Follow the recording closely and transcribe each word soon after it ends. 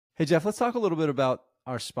Hey, Jeff, let's talk a little bit about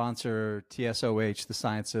our sponsor, TSOH, the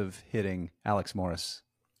science of hitting, Alex Morris.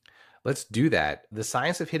 Let's do that. The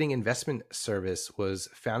Science of Hitting investment service was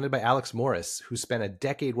founded by Alex Morris, who spent a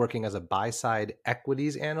decade working as a buy-side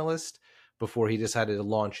equities analyst before he decided to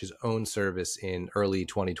launch his own service in early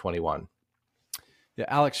 2021. Yeah,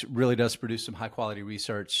 Alex really does produce some high-quality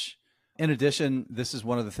research. In addition, this is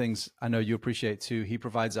one of the things I know you appreciate too. He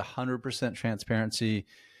provides 100% transparency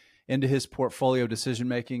into his portfolio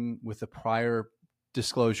decision-making with the prior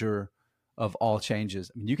disclosure of all changes.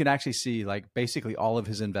 I mean, you can actually see like basically all of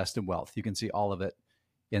his invested wealth. You can see all of it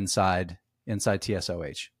inside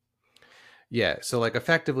TSOH. Yeah. So like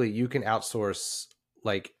effectively you can outsource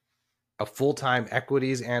like a full-time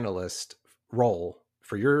equities analyst role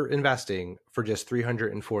for your investing for just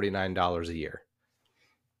 $349 a year.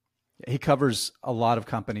 He covers a lot of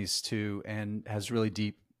companies too and has really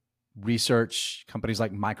deep research. Companies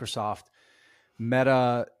like Microsoft,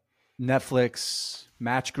 Meta, Netflix,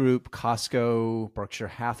 Match Group, Costco, Berkshire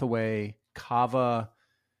Hathaway, Kava,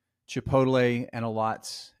 Chipotle, and a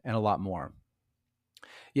lot more.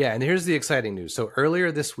 Yeah, and here's the exciting news. So earlier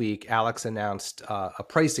this week, Alex announced a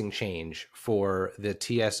pricing change for the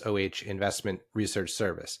TSOH Investment Research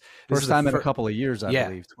Service. First time in a couple of years, I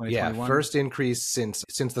believe. 2021. Yeah, first increase since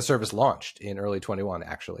the service launched in early 21,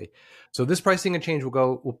 actually. So this pricing change will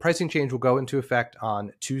go into effect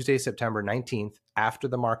on Tuesday, September 19th, after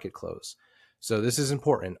the market close. So this is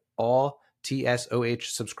important. All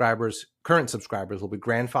TSOH current subscribers, will be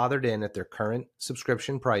grandfathered in at their current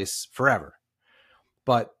subscription price forever.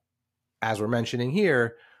 But as we're mentioning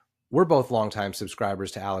here, we're both longtime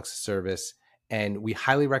subscribers to Alex's service, and we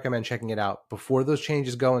highly recommend checking it out before those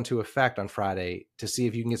changes go into effect on Friday to see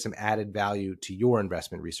if you can get some added value to your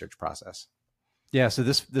investment research process. Yeah, so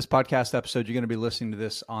this podcast episode, you're going to be listening to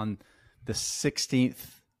this on the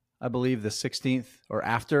 16th, I believe, the 16th or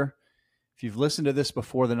after. If you've listened to this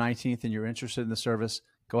before the 19th and you're interested in the service,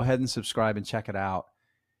 go ahead and subscribe and check it out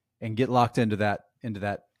and get locked into that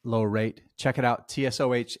lower rate. Check it out,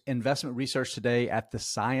 TSOH Investment Research today at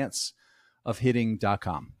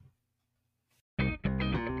thescienceofhitting.com.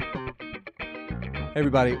 Hey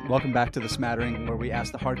everybody, welcome back to The Smattering, where we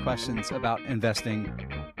ask the hard questions about investing.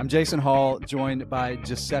 I'm Jason Hall, joined by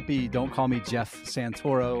Giuseppe, don't call me Jeff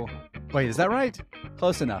Santoro. Wait, is that right?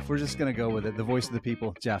 Close enough. We're just going to go with it. The voice of the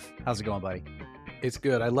people. Jeff, how's it going, buddy? It's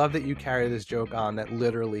good. I love that you carry this joke on that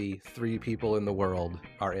literally 3 people in the world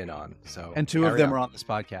are in on. And 2 of them are on this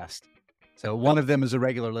podcast. So one of them is a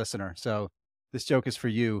regular listener. So this joke is for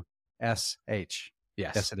you, SH.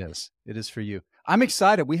 Yes, it is. It is for you. I'm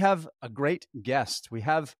excited. We have a great guest. We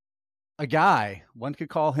have a guy, one could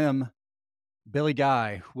call him Billy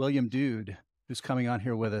Guy, William Dude, who's coming on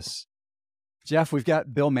here with us. Jeff, we've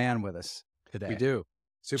got Bill Mann with us today. We do.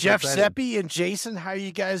 Super Jeff Seppi and Jason, how are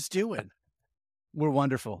you guys doing? We're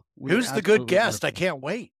wonderful. Who's the good guest? Wonderful. I can't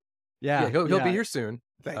wait. Yeah, he'll be here soon.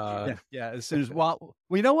 Thank you. Yeah, as soon as well,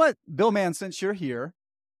 you know what, Bill Mann, since you're here,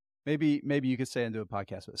 maybe you could stay and do a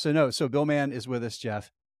podcast with us. So Bill Mann is with us,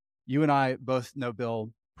 Jeff. You and I both know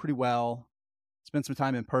Bill pretty well. Spent some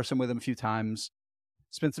time in person with him a few times.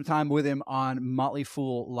 Spent some time with him on Motley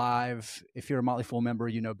Fool Live. If you're a Motley Fool member,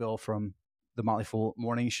 you know Bill from the Motley Fool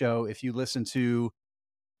Morning Show. If you listen to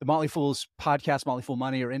the Motley Fool's podcast, Motley Fool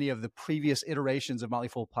Money, or any of the previous iterations of Motley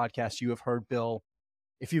Fool podcasts, you have heard Bill.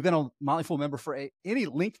 If you've been a Motley Fool member for any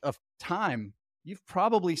length of time, you've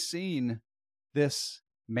probably seen this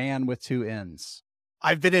man with 2 ends.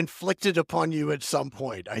 I've been inflicted upon you at some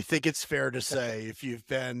point. I think it's fair to say if you've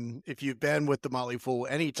been with the Motley Fool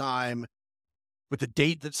anytime with a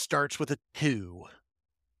date that starts with a 2.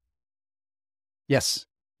 Yes.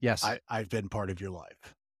 I've been part of your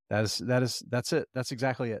life. That's it. That's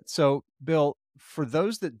exactly it. So, Bill, for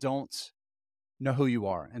those that don't know who you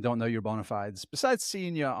are and don't know your bona fides, besides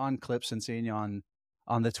seeing you on clips and seeing you on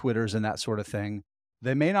the Twitters and that sort of thing,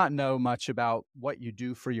 they may not know much about what you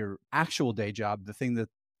do for your actual day job, the thing that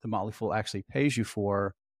the Motley Fool actually pays you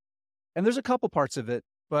for. And there's a couple parts of it,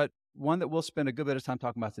 but one that we'll spend a good bit of time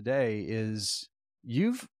talking about today is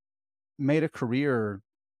you've made a career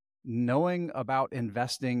knowing about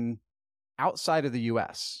investing outside of the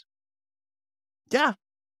U.S. Yeah,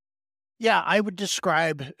 I would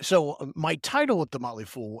describe, so my title at the Motley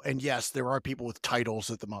Fool, and yes, there are people with titles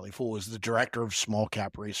at the Motley Fool, is the Director of Small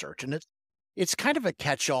Cap Research. And it's kind of a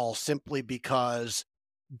catch-all simply because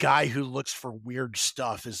guy who looks for weird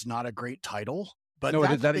stuff is not a great title, but no,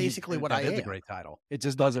 that's basically what I am. It's a great title. It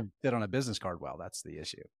just doesn't fit on a business card well. That's the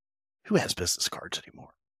issue. Who has business cards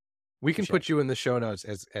anymore? We can put you in the show notes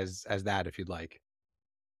as that if you'd like.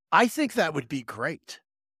 I think that would be great.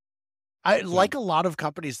 I like a lot of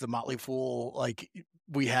companies, the Motley Fool, like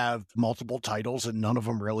we have multiple titles and none of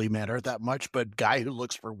them really matter that much. But Guy Who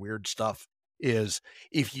Looks for Weird Stuff is,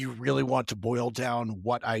 if you really want to boil down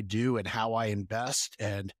what I do and how I invest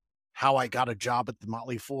and how I got a job at the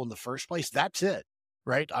Motley Fool in the first place, that's it,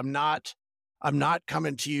 right? I'm not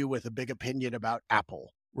coming to you with a big opinion about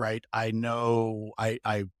Apple, right? I know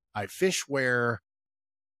I fish where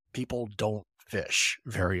people don't fish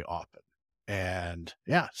very often. And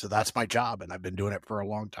yeah, so that's my job, and I've been doing it for a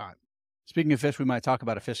long time. Speaking of fish, we might talk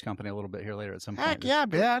about a fish company a little bit here later at some point. Heck yeah,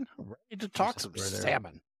 man. I'm ready to talk some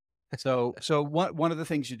salmon. So one of the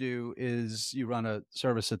things you do is you run a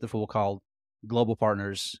service at the Fool called Global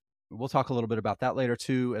Partners. We'll talk a little bit about that later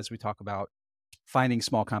too, as we talk about finding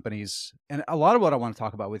small companies. And a lot of what I want to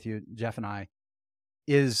talk about with you, Jeff and I,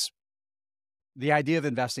 is the idea of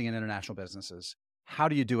investing in international businesses. How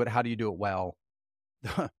do you do it? How do you do it well?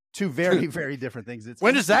 Two very, very different things.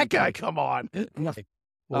 When does that guy come on?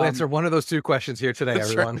 We'll answer one of those two questions here today,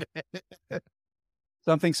 everyone. Right.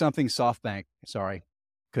 Something SoftBank. Sorry,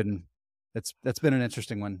 couldn't. That's been an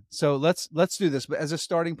interesting one. So let's do this. But as a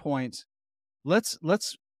starting point, let's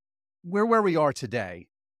where we are today.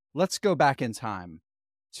 Let's go back in time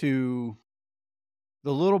to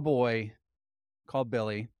the little boy called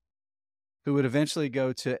Billy, who would eventually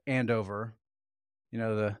go to Andover,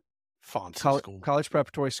 the college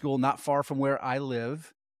preparatory school, not far from where I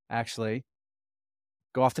live, actually.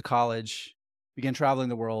 Go off to college, begin traveling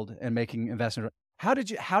the world and making investment. How did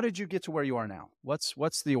you get to where you are now?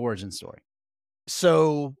 What's the origin story?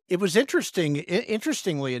 So it was interesting.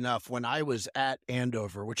 Interestingly enough, when I was at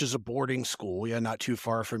Andover, which is a boarding school, not too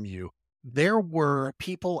far from you, there were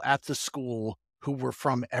people at the school who were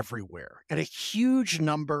from everywhere. And a huge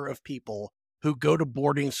number of people who go to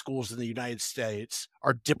boarding schools in the United States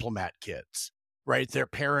are diplomat kids, right? Their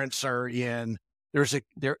parents are in.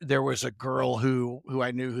 There was a girl who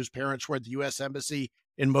I knew whose parents were at the U.S. Embassy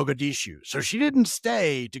in Mogadishu. So she didn't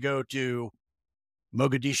stay to go to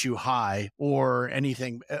Mogadishu High or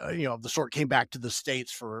anything, of the sort, came back to the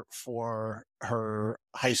States for her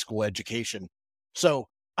high school education. So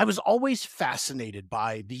I was always fascinated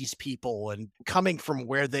by these people and coming from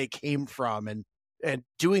where they came from and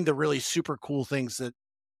doing the really super cool things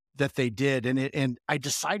that they did. And I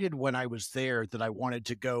decided when I was there that I wanted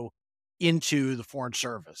to go into the Foreign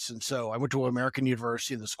Service. And so I went to American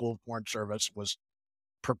University in the School of Foreign Service, was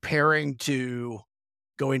preparing to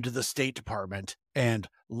go into the State Department. And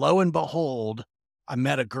lo and behold, I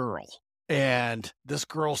met a girl. And this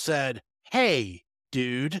girl said, "Hey,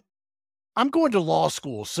 dude, I'm going to law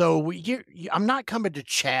school. So I'm not coming to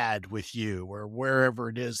Chad with you or wherever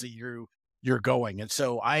it is that you're going." And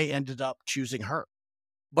so I ended up choosing her.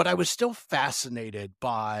 But I was still fascinated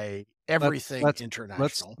by everything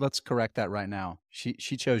international. Let's correct that right now. She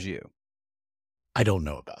chose you. I don't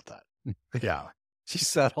know about that. Yeah. She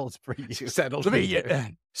settled for you. She settled Let for me, you.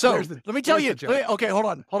 so let me tell you. Okay, hold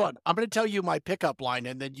on. I'm going to tell you my pickup line,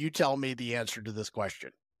 and then you tell me the answer to this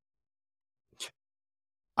question.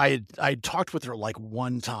 I talked with her like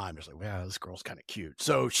one time. I was like, "Yeah, this girl's kind of cute."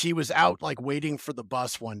 So she was out like waiting for the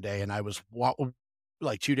bus one day, and I was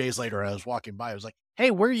like 2 days later, I was walking by. I was like, "Hey,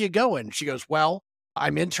 where are you going?" She goes, "Well,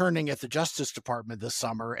 I'm interning at the Justice Department this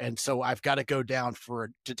summer, and so I've got to go down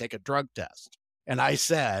to take a drug test." And I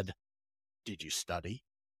said, "Did you study?"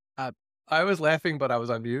 I was laughing, but I was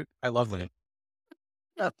on mute. I love it.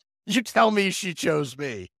 You tell me she chose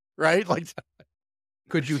me, right? Like,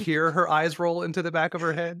 could you hear her eyes roll into the back of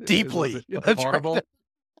her head? Deeply. That's horrible.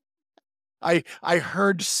 Right. I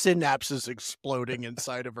heard synapses exploding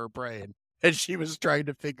inside of her brain, and she was trying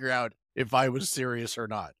to figure out if I was serious or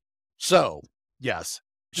not. So, yes,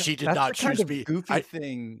 she did not choose kind of me. Goofy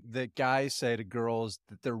thing that guys say to girls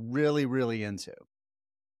that they're really, really into.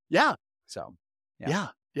 Yeah. So, yeah.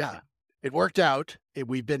 It worked out.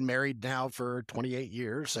 We've been married now for 28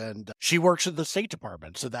 years, and she works at the State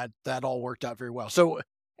Department. So that all worked out very well. So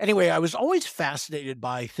anyway, I was always fascinated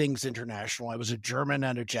by things international. I was a German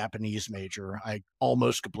and a Japanese major. I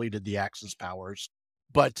almost completed the Axis powers,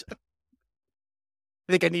 but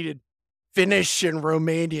I think I needed Finnish and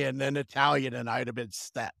Romanian and Italian, and I'd have been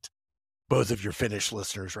set. Both of your Finnish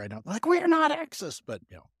listeners right now, like, we're not Axis, but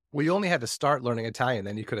Well, you only had to start learning Italian,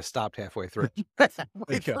 then you could have stopped halfway through.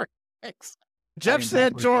 Jeff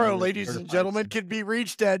Santoro, ladies and gentlemen, can be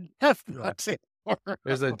reached at Jeff Santoro.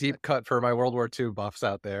 There's a deep cut for my World War II buffs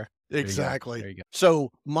out there. Exactly. There you go. So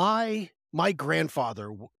my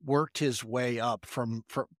grandfather worked his way up from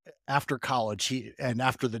after college. And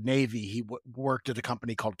after the Navy, he worked at a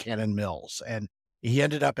company called Cannon Mills, and he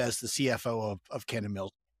ended up as the CFO of Cannon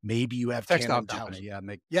Mills. Maybe you have Textile Cannon company, Towels.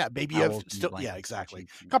 make Maybe you have towels and still, blankets and exactly.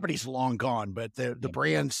 sheets and Company's long gone, but the Yep.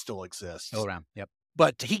 brand still exists. still around. Yep.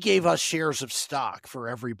 But he gave us shares of stock for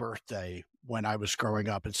every birthday when I was growing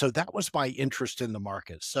up. And so that was my interest in the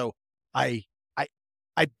market. So I I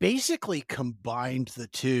I basically combined the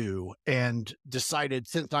two and decided,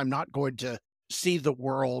 since I'm not going to see the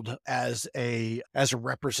world as a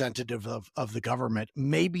representative of the government,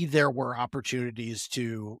 maybe there were opportunities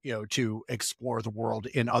to, to explore the world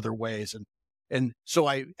in other ways. And so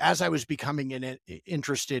as I was becoming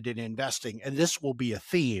interested in investing, and this will be a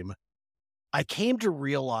theme, I came to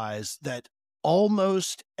realize that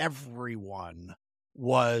almost everyone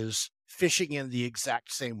was fishing in the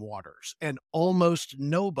exact same waters, and almost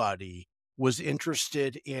nobody was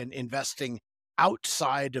interested in investing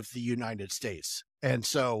outside of the United States. And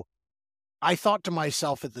so I thought to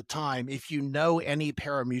myself at the time, if you know any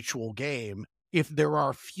parimutuel game, if there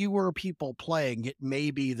are fewer people playing, it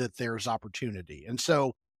may be that there's opportunity. And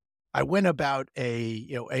so I went about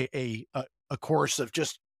a course of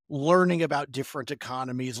just learning about different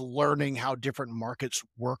economies, learning how different markets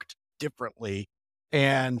worked differently,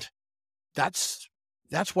 and that's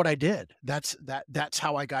what I did. That's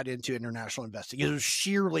how I got into international investing. It was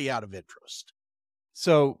sheerly out of interest.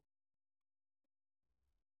 So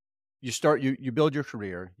you build your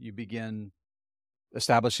career, you begin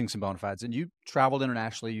establishing some bona fides, and you traveled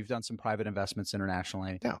internationally. You've done some private investments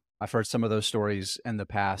internationally. Yeah. I've heard some of those stories in the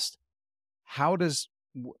past.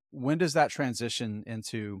 When does that transition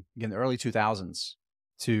into, again, the early 2000s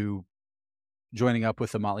to joining up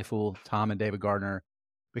with the Motley Fool, Tom and David Gardner,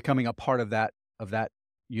 becoming a part of that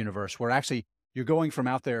universe, where actually you're going from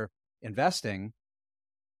out there investing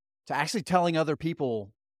to actually telling other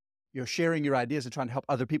people, you're sharing your ideas and trying to help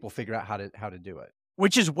other people figure out how to do it,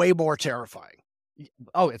 which is way more terrifying.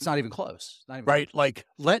 Oh, it's not even close. Not even right? Close.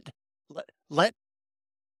 Like let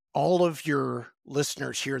all of your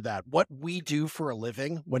listeners hear that. What we do for a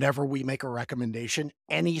living, whenever we make a recommendation,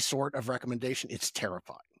 any sort of recommendation, it's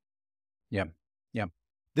terrifying. Yeah.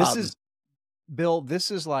 This is, Bill,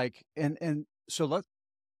 this is like, and so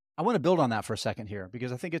I want to build on that for a second here,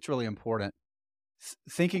 because I think it's really important.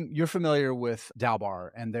 Thinking, you're familiar with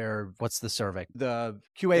Dalbar and what's the survey? The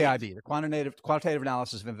QAIB, the quantitative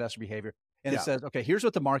analysis of investor behavior. And it says, okay, here's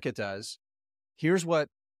what the market does. Here's what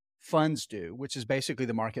funds do, which is basically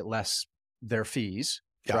the market less their fees,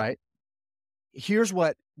 right? Here's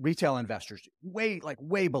what retail investors do,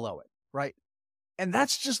 way below it, right? And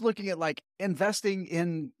that's just looking at like investing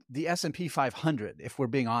in the S&P 500, if we're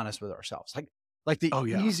being honest with ourselves. Like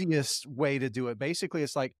the easiest way to do it. Basically,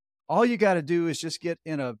 it's like, all you got to do is just get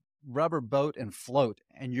in a rubber boat and float,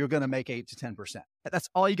 and you're going to make 8 to 10%. That's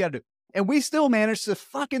all you got to do. And we still manage to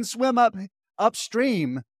fucking swim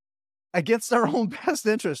upstream against our own best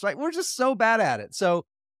interest, right? We're just so bad at it. So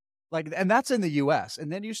and that's in the US.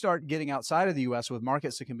 And then you start getting outside of the US with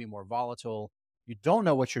markets that can be more volatile. You don't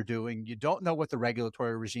know what you're doing. You don't know what the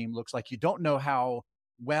regulatory regime looks like. You don't know how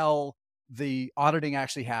well the auditing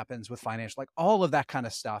actually happens with financial, like all of that kind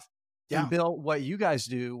of stuff. Yeah. And Bill, what you guys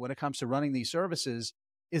do when it comes to running these services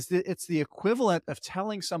is that it's the equivalent of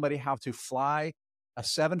telling somebody how to fly a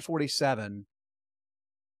 747,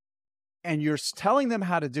 and you're telling them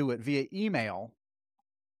how to do it via email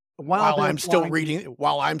while I'm still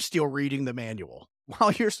reading the manual.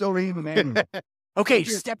 While you're still reading the manual. Okay,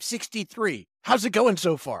 step 63. How's it going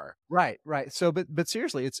so far? Right. So, but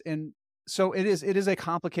seriously, it is a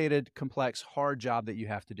complicated, complex, hard job that you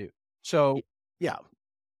have to do. So, yeah.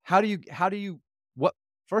 First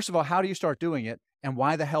of all, how do you start doing it, and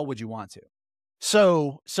why the hell would you want to?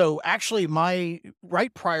 So actually,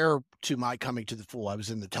 right prior to my coming to the Fool, I was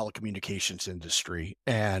in the telecommunications industry,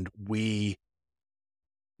 and we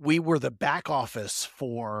were the back office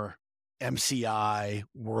for MCI,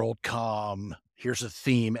 WorldCom. Here's a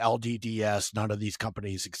theme: LDDS. None of these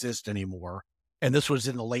companies exist anymore. And this was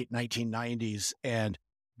in the late 1990s, and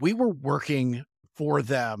we were working for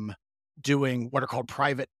them, doing what are called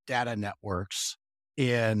private data networks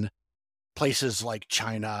in places like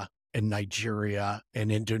China and Nigeria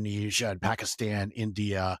and Indonesia and Pakistan,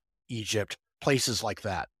 India, Egypt, places like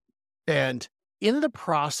that. And in the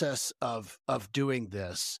process of doing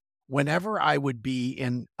this, whenever I would be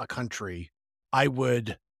in a country, I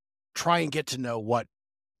would try and get to know what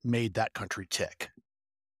made that country tick.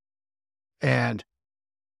 And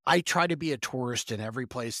I try to be a tourist in every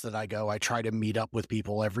place that I go. I try to meet up with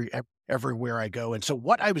people everywhere I go. And so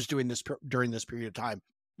what I was doing during this period of time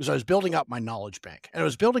was I was building up my knowledge bank. And I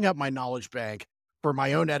was building up my knowledge bank for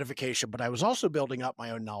my own edification, but I was also building up my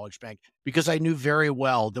own knowledge bank because I knew very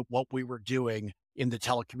well that what we were doing in the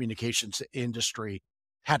telecommunications industry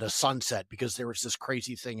had a sunset because there was this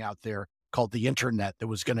crazy thing out there called the internet that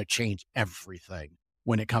was going to change everything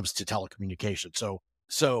when it comes to telecommunications.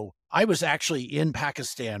 So I was actually in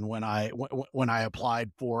Pakistan when I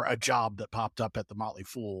applied for a job that popped up at the Motley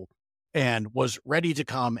Fool and was ready to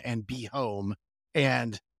come and be home.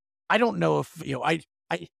 And I don't know if,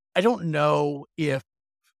 I don't know if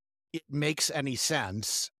it makes any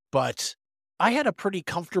sense, but I had a pretty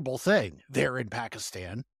comfortable thing there in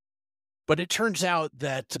Pakistan. But it turns out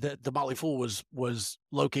that the Motley Fool was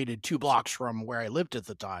located 2 blocks from where I lived at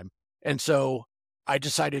the time. And so I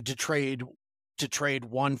decided to trade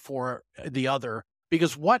one for the other,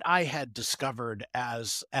 because what I had discovered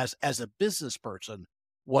as a business person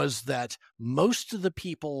was that most of the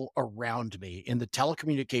people around me in the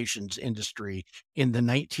telecommunications industry in the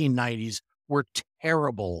 1990s were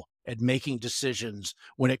terrible at making decisions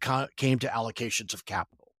when it came to allocations of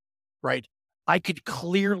capital, right? I could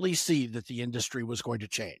clearly see that the industry was going to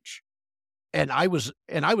change. And I was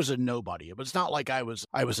a nobody. It was not like I was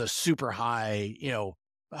a super high,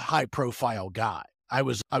 high profile guy. I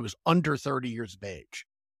was under 30 years of age.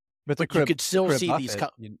 But you could still see Buffett,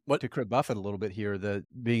 these to crib Buffett a little bit here, the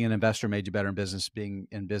being an investor made you better in business, being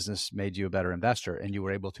in business made you a better investor, and you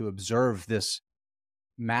were able to observe this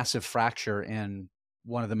massive fracture in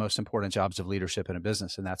one of the most important jobs of leadership in a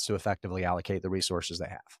business, and that's to effectively allocate the resources they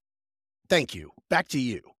have. Thank you. Back to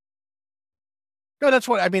you. No, that's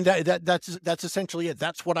what I mean. That's essentially it.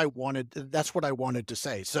 That's what I wanted. That's what I wanted to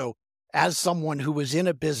say. So, as someone who was in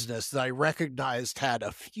a business that I recognized had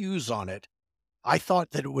a fuse on it, I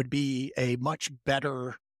thought that it would be a much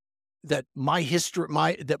better, that my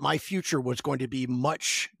future was going to be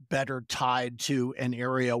much better tied to an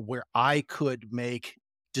area where I could make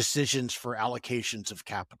decisions for allocations of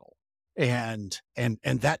capital. And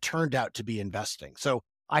that turned out to be investing. So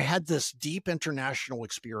I had this deep international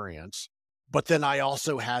experience, but then I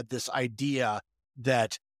also had this idea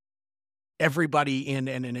that everybody in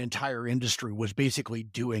an entire industry was basically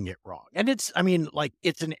doing it wrong. And it's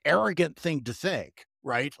an arrogant thing to think,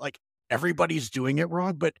 right? Like, everybody's doing it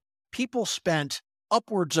wrong, but people spent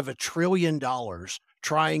upwards of $1 trillion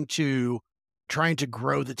trying to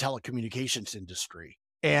grow the telecommunications industry.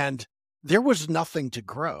 And there was nothing to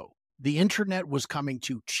grow. The internet was coming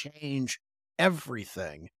to change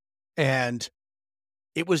everything. And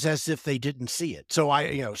it was as if they didn't see it. So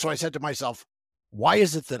I said to myself, why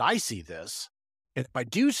is it that I see this? And if I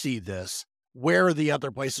do see this, where are the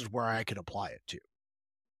other places where I could apply it to?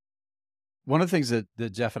 One of the things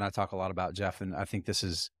that Jeff and I talk a lot about, Jeff, and I think this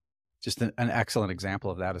is just an excellent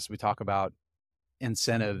example of that, is we talk about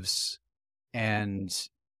incentives, and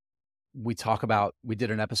we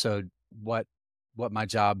did an episode, what my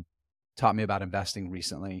job taught me about investing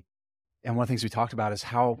recently. And one of the things we talked about is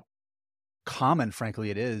how common, frankly,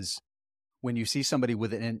 it is when you see somebody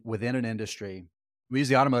within an industry. We use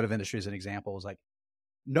the automotive industry as an example. Is like,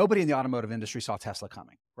 nobody in the automotive industry saw Tesla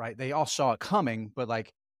coming, right? They all saw it coming, but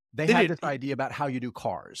like they had this idea about how you do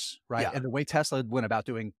cars, right? Yeah. And the way Tesla went about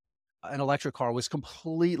doing an electric car was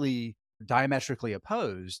completely diametrically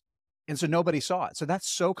opposed. And so nobody saw it. So that's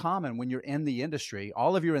so common when you're in the industry.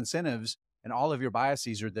 All of your incentives and all of your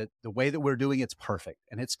biases are that the way that we're doing it's perfect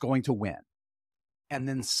and it's going to win. And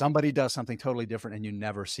then somebody does something totally different and you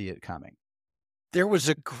never see it coming. There was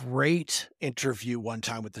a great interview one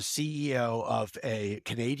time with the CEO of a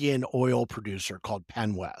Canadian oil producer called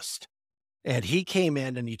Penn West. And he came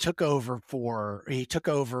in and he took over for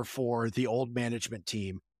the old management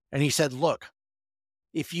team. And he said, look,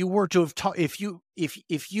 if you were to have if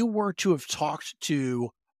you were to have talked to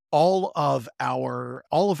all of our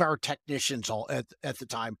technicians at the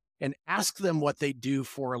time and ask them what they do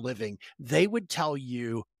for a living, they would tell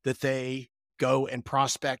you that they go and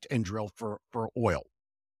prospect and drill for oil,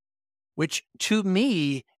 which to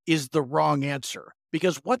me is the wrong answer,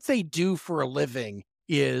 because what they do for a living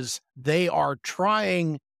is they are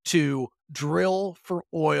trying to drill for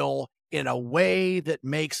oil in a way that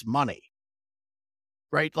makes money,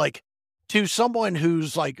 right? Like, to someone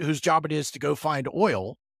whose job it is to go find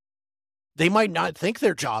oil, they might not think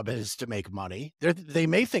their job is to make money. They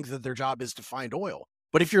may think that their job is to find oil.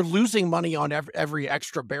 But if you're losing money on every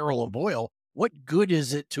extra barrel of oil, what good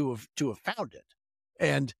is it to have found it?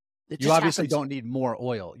 And you obviously don't need more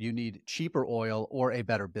oil. You need cheaper oil or a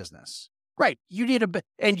better business. Right. You need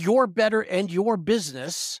your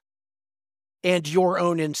business and your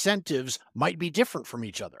own incentives might be different from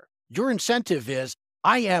each other. Your incentive is,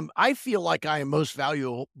 I feel like I am most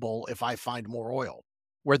valuable if I find more oil,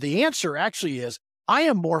 where the answer actually is, I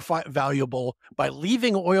am more valuable by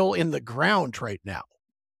leaving oil in the ground right now.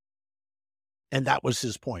 And that was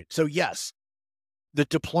his point. So yes, the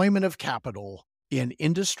deployment of capital in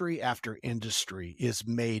industry after industry is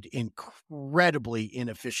made incredibly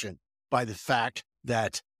inefficient by the fact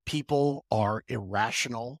that people are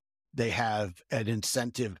irrational. They have an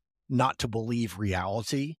incentive not to believe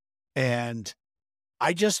reality. And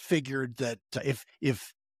I just figured that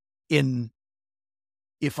if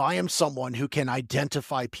I am someone who can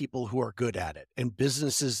identify people who are good at it and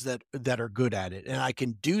businesses that are good at it, and I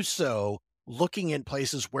can do so looking in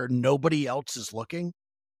places where nobody else is looking,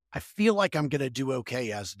 I feel like I'm going to do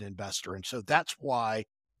okay as an investor. And so that's why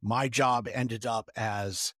my job ended up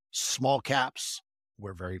as small caps,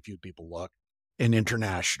 where very few people look, and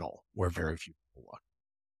international, where very few people look.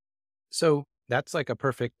 So that's like a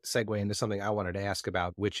perfect segue into something I wanted to ask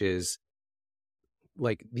about, which is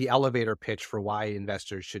like the elevator pitch for why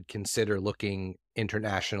investors should consider looking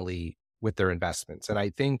internationally with their investments. And I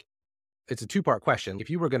think it's a two-part question. If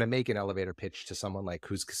you were going to make an elevator pitch to someone like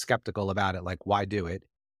who's skeptical about it, like why do it?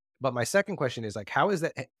 But my second question is like, how,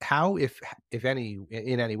 if any,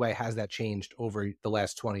 in any way, has that changed over the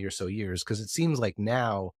last 20 or so years? Because it seems like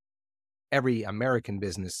now every American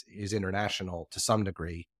business is international to some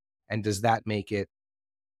degree. And does that make it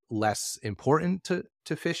less important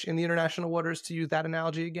to fish in the international waters, to use that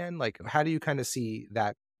analogy again? Like, how do you kind of see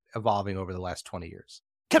that evolving over the last 20 years?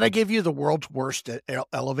 Can I give you the world's worst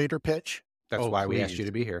elevator pitch? That's why we asked you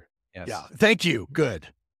to be here. Yes. Yeah. Thank you. Good.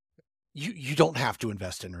 You don't have to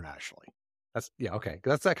invest internationally. Okay.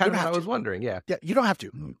 That's kind of what I was wondering. Yeah. Yeah, you don't have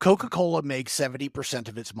to. Coca-Cola makes 70%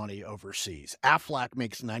 of its money overseas. Aflac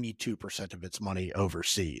makes 92% of its money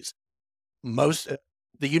overseas.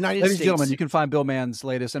 The United Ladies States. and gentlemen, you can find Bill Mann's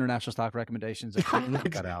latest international stock recommendations at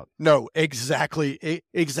cut out. No, exactly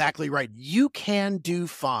right. You can do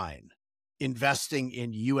fine investing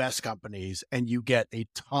in U.S. companies, and you get a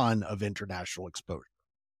ton of international exposure.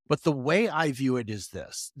 But the way I view it is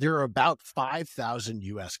this: there are about 5,000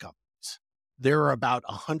 U.S. companies. There are about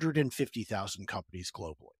 150,000 companies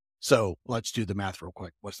globally. So let's do the math real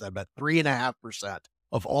quick. What's that? About 3.5%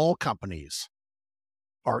 of all companies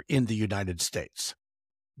are in the United States.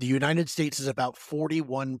 The United States is about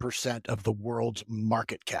 41% of the world's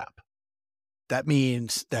market cap. That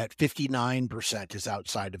means that 59% is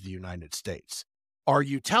outside of the United States. Are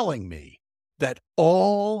you telling me that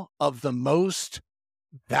all of the most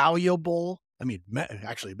valuable,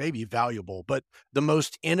 actually maybe valuable, but the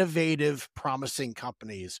most innovative, promising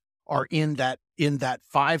companies are in that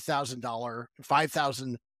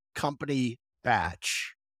 $5,000 company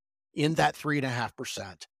batch, in that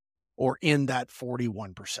 3.5%, or in that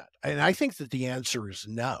 41%? And I think that the answer is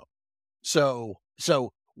no. So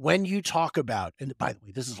when you talk about, and by the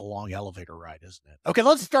way, this is a long elevator ride, isn't it? Okay,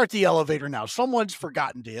 let's start the elevator now. Someone's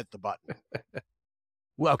forgotten to hit the button.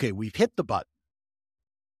 Well, okay, we've hit the button.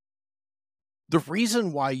 The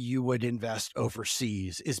reason why you would invest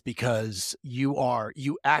overseas is because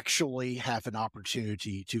you actually have an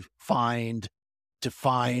opportunity to find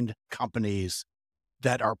companies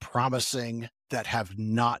that are promising, that have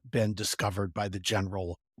not been discovered by the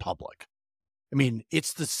general public. I mean,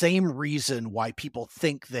 it's the same reason why people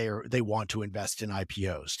think they want to invest in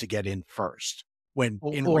IPOs, to get in first, when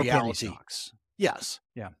in reality, penny stocks. Yes.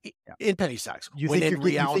 Yeah. In penny stocks. You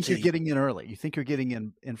think you're getting in early. You think you're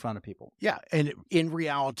getting in front of people. Yeah. And in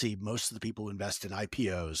reality, most of the people who invest in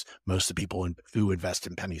IPOs, most of the people who invest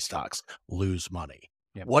in penny stocks lose money.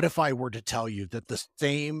 Yep. What if I were to tell you that the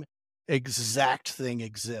same exact thing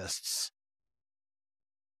exists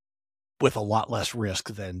with a lot less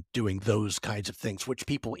risk than doing those kinds of things, which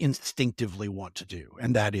people instinctively want to do,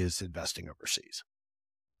 and that is investing overseas?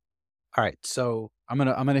 All right, so I'm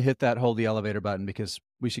gonna hit that hold the elevator button because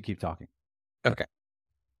we should keep talking. Okay.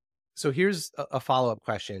 So here's a follow-up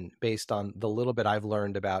question based on the little bit I've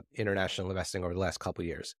learned about international investing over the last couple of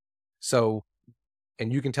years. So,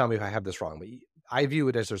 and you can tell me if I have this wrong, but I view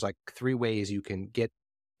it as there's like three ways you can get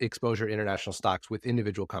exposure to international stocks with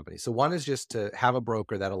individual companies. So one is just to have a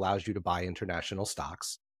broker that allows you to buy international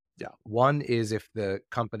stocks. Yeah. One is if the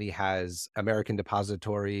company has American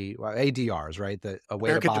Depository, ADRs, right? A way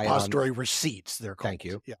American to buy Depository Receipts, they're called. Thank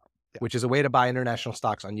you. Yeah. Which is a way to buy international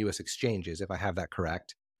stocks on U.S. exchanges, if I have that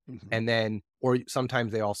correct. Mm-hmm. And then, or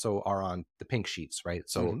sometimes they also are on the pink sheets, right?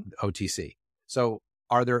 So OTC. So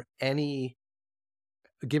are there any,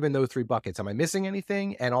 given those three buckets, am I missing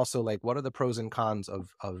anything? And also, like, what are the pros and cons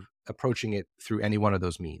of approaching it through any one of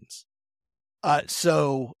those means?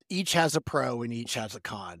 So each has a pro and each has a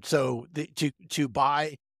con. So to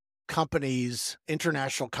buy companies,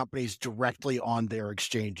 international companies, directly on their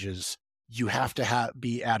exchanges, you have to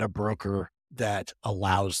be at a broker that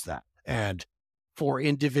allows that. And for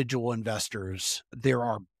individual investors, there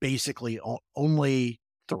are basically only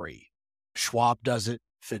three. Schwab does it,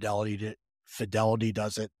 Fidelity Fidelity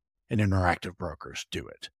does it, and Interactive Brokers do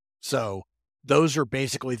it. So those are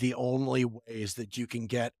basically the only ways that you can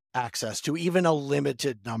get access to even a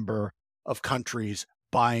limited number of countries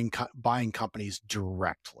buying companies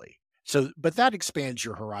directly. So, but that expands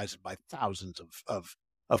your horizon by thousands of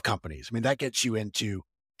companies. I mean, that gets you into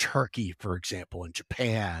Turkey, for example, and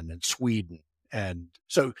Japan and Sweden. And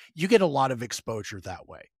so you get a lot of exposure that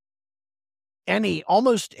way.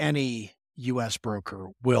 Almost any US broker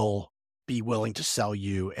will be willing to sell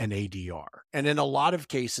you an ADR. And in a lot of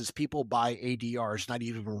cases, people buy ADRs not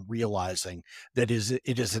even realizing that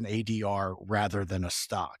it is an ADR rather than a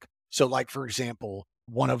stock. So like, for example,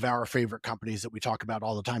 one of our favorite companies that we talk about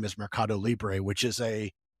all the time is Mercado Libre, which is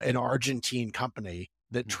an Argentine company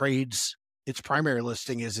that trades. Its primary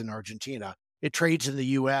listing is in Argentina. It trades in the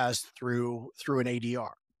US through an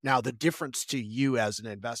ADR. Now, the difference to you as an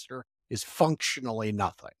investor is functionally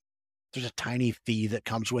nothing. There's a tiny fee that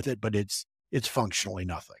comes with it, but it's functionally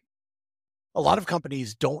nothing. A lot of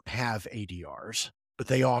companies don't have ADRs, but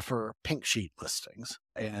they offer pink sheet listings.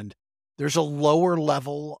 And there's a lower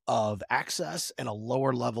level of access and a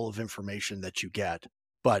lower level of information that you get.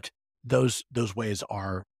 But those ways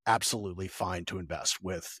are absolutely fine to invest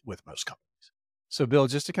with most companies. So Bill,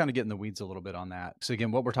 just to kind of get in the weeds a little bit on that. So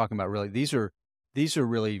again, what we're talking about really, these are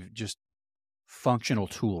really just functional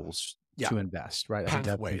tools to invest, right? I think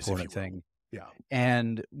that's the important thing. Yeah.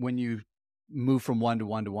 And when you move from one to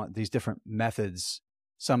one, these different methods,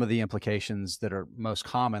 some of the implications that are most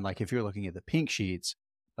common, like if you're looking at the pink sheets,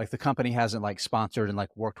 like the company hasn't like sponsored and like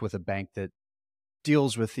worked with a bank that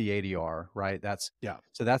deals with the ADR, right?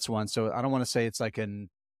 So that's one. So I don't want to say it's like an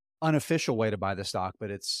unofficial way to buy the stock,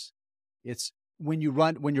 but it's when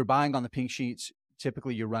you're buying on the pink sheets,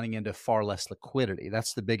 typically you're running into far less liquidity.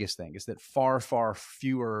 That's the biggest thing, is that far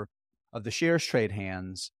fewer of the shares trade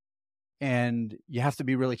hands. And you have to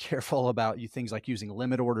be really careful about things like using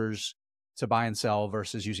limit orders to buy and sell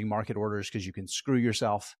versus using market orders, because you can screw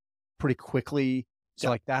yourself pretty quickly. So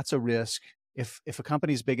like that's a risk. If a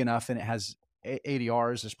company's big enough and it has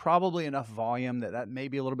ADRs, there's probably enough volume that may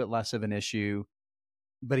be a little bit less of an issue.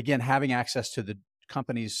 But again, having access to the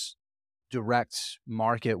company's direct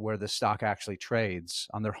market where the stock actually trades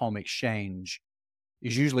on their home exchange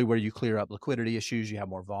is usually where you clear up liquidity issues. You have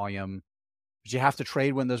more volume. But you have to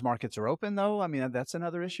trade when those markets are open, though. I mean, that's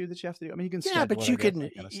another issue that you have to do. I mean, you can schedule but you can,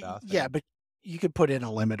 that kind of stuff. but you could put in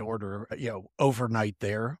a limit order, overnight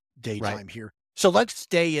there, daytime here. So let's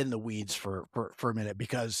stay in the weeds for a minute,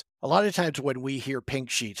 because a lot of times when we hear pink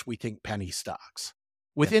sheets, we think penny stocks.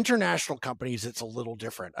 With international companies, it's a little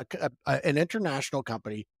different. An international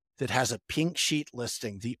company that has a pink sheet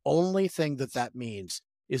listing, the only thing that means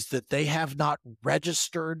is that they have not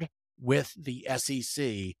registered with the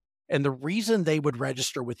SEC. And the reason they would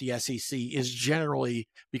register with the SEC is generally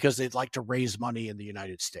because they'd like to raise money in the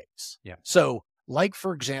United States. Yeah. So, like,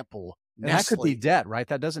 for example, that could be debt, right?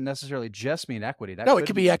 That doesn't necessarily just mean equity. It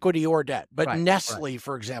could be equity or debt. But Nestle,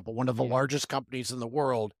 for example, one of the largest companies in the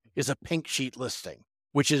world, is a pink sheet listing,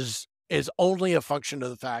 which is only a function of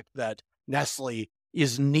the fact that Nestle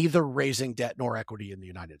is neither raising debt nor equity in the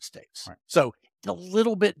United States. Right. So it's a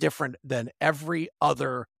little bit different than every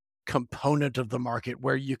other component of the market,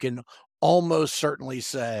 where you can almost certainly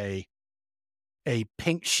say a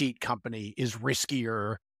pink sheet company is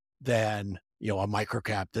riskier than a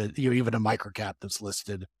microcap, even a microcap that's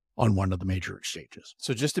listed on one of the major exchanges.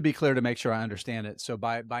 So just to be clear, to make sure I understand it, so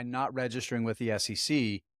by not registering with the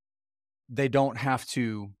SEC, they don't have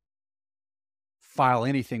to file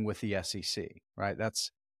anything with the SEC, right?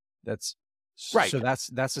 That's right. So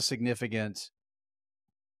that's a significant.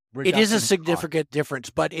 It is a significant difference,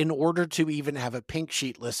 but in order to even have a pink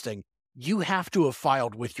sheet listing, you have to have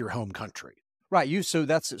filed with your home country. Right. So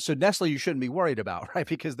Nestle you shouldn't be worried about, right?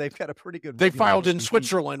 Because they've got a pretty good. They filed in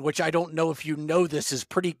Switzerland, which I don't know if you know this is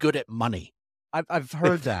pretty good at money. I've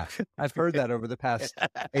heard that. I've heard that over the past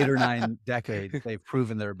 8 or 9 decades, they've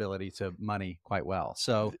proven their ability to money quite well.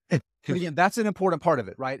 So again, that's an important part of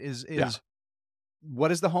it, right? Is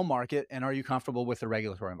what is the home market, and are you comfortable with the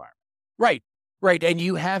regulatory environment? Right. Right. And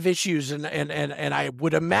you have issues, and I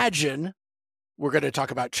would imagine we're going to talk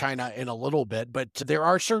about China in a little bit, but there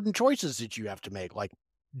are certain choices that you have to make. Like,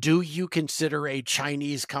 do you consider a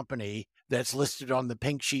Chinese company that's listed on the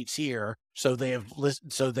pink sheets here, so they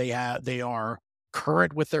are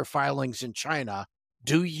current with their filings in China?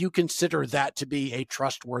 Do you consider that to be a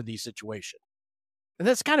trustworthy situation? And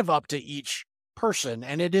that's kind of up to each person,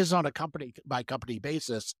 and it is on a company by company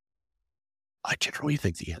basis. I generally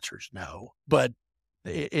think the answer is no, but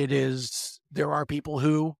it is. There are people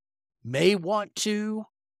who may want to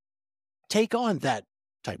take on that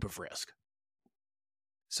type of risk.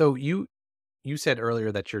 So you you said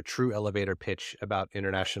earlier that your true elevator pitch about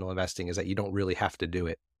international investing is that you don't really have to do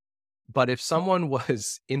it. But if someone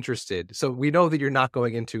was interested, so we know that you're not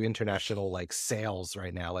going into international like sales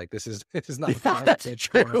right now. Like this is not a sales That's pitch.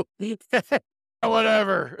 true.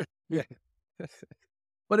 Whatever. Yeah.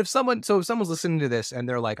 But if someone's listening to this and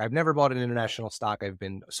they're like, I've never bought an international stock. I've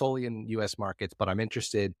been solely in US markets, but I'm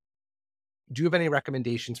interested. Do you have any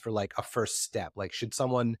recommendations for like a first step? Like, should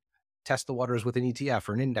someone test the waters with an ETF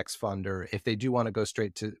or an index fund? Or if they do want to go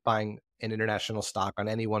straight to buying an international stock on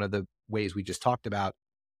any one of the ways we just talked about,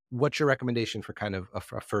 what's your recommendation for kind of a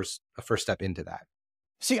first step into that?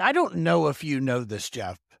 See, I don't know if you know this,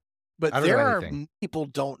 Jeff, but people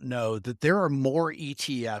don't know that there are more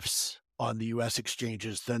ETFs on the U.S.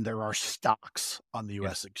 exchanges than there are stocks on the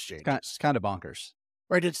U.S. exchanges. It's kind of bonkers,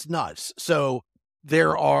 right? It's nuts. So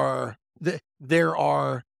there are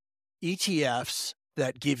ETFs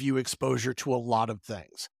that give you exposure to a lot of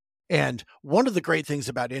things. And one of the great things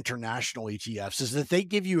about international ETFs is that they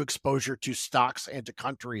give you exposure to stocks and to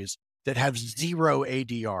countries that have zero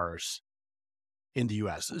ADRs in the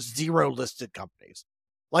US, zero listed companies.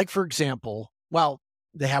 Like, for example, well,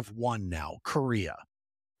 they have one now, Korea.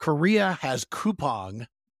 Korea has coupon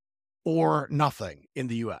or nothing in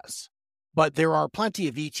the US. But there are plenty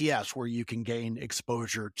of ETFs where you can gain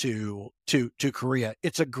exposure to Korea.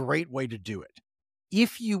 It's a great way to do it.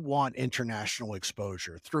 If you want international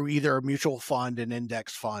exposure through either a mutual fund, an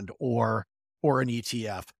index fund, or an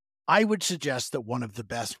ETF, I would suggest that one of the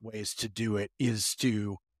best ways to do it is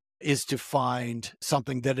to find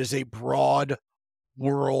something that is a broad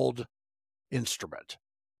world instrument,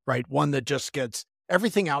 right? One that just gets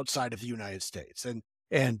everything outside of the United States.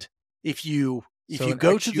 And if you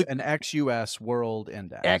go to an ex-US world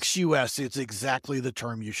index, ex-US, it's exactly the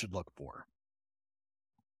term you should look for.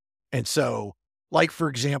 And so, like, for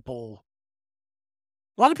example,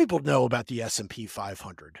 a lot of people know about the S&P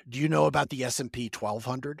 500. Do you know about the S&P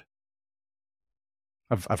 1200?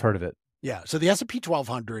 I've heard of it. Yeah. So the S&P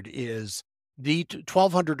 1200 is the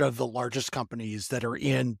 1200 of the largest companies that are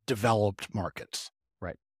in developed markets.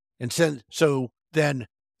 Right. And so then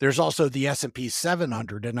there's also the S&P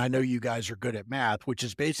 700. And I know you guys are good at math, which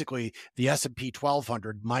is basically the S&P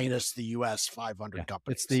 1200 minus the US 500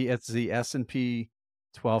 companies. It's the S&P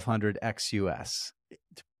 1200 ex-US.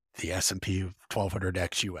 The S&P 1200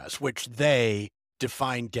 ex-US, which they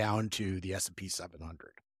define down to the S&P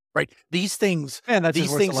 700. Right. These things, and that these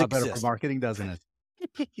just things works a lot exist. better for marketing, doesn't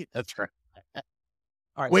it? That's right.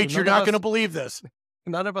 All right. Wait, so you're not going to believe this.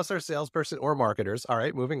 None of us are salesperson or marketers. All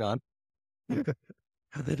right, moving on.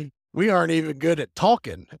 We aren't even good at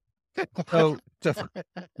talking. No,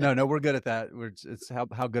 we're good at that. It's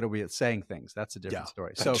how good are we at saying things? That's a different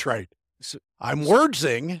story. That's right. So, I'm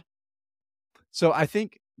wordsing. So I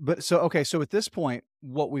think, so at this point,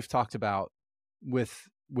 what we've talked about with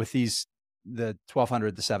these, the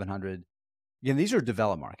 1200, the 700, again, these are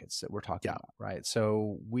developed markets that we're talking about, right?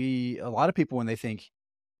 So a lot of people, when they think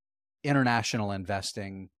international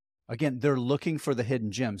investing, again, they're looking for the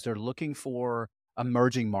hidden gems. They're looking for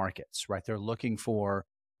emerging markets, right? They're looking for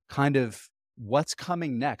kind of what's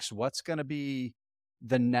coming next, what's going to be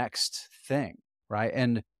the next thing, right?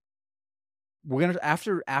 And we're going to,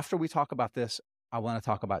 after we talk about this, I want to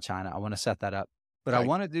talk about China. I want to set that up, but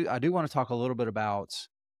Okay. I do want to talk a little bit about,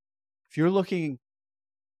 if you're looking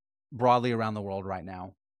broadly around the world right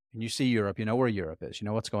now and you see Europe, you know where Europe is, you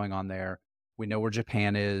know what's going on there. We know where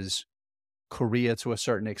Japan is, Korea to a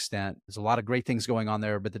certain extent. There's a lot of great things going on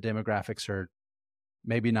there, but the demographics are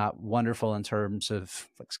maybe not wonderful in terms of,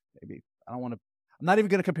 like, maybe I'm not even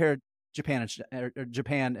going to compare Japan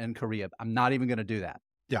and Korea. I'm not even going to do that.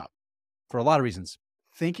 Yeah. For a lot of reasons.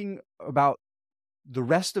 Thinking about the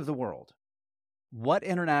rest of the world, what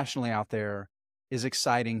internationally out there is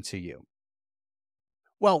exciting to you?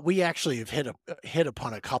 Well, we actually have hit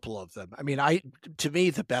upon a couple of them. I mean, to me,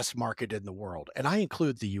 the best market in the world, and I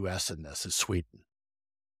include the U.S. in this, is Sweden.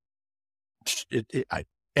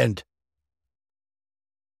 And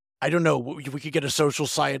I don't know, we could get a social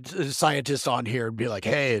scientist on here and be like,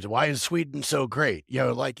 hey, why is Sweden so great? You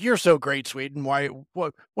know, like, you're so great, Sweden.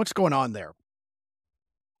 What's going on there?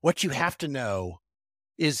 What you have to know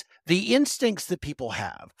is the instincts that people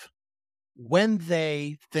have when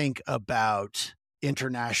they think about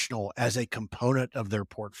international as a component of their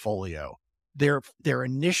portfolio. Their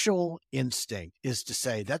initial instinct is to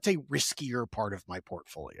say, that's a riskier part of my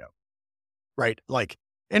portfolio, right? Like,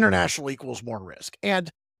 international equals more risk.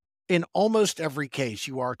 And in almost every case,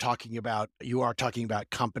 you are talking about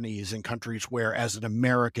companies and countries where, as an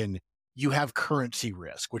American, you have currency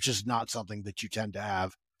risk, which is not something that you tend to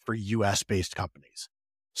have for US based companies.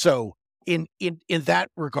 So in that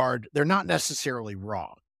regard, they're not necessarily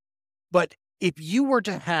wrong. But if you were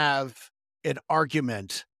to have an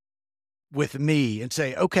argument with me and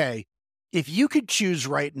say, okay, if you could choose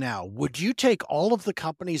right now, would you take all of the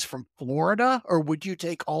companies from Florida or would you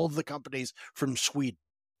take all of the companies from Sweden?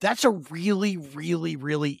 That's a really, really,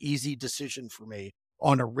 really easy decision for me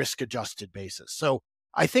on a risk-adjusted basis. So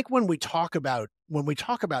I think when we talk about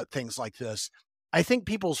things like this, I think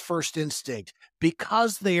people's first instinct,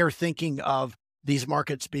 because they are thinking of these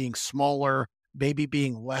markets being smaller, maybe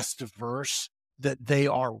being less diverse, that they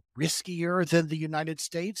are riskier than the United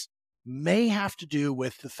States, may have to do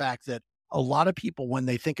with the fact that a lot of people, when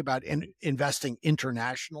they think about investing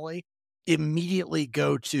internationally, immediately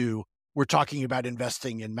go to, we're talking about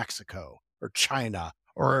investing in Mexico or China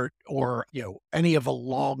or any of a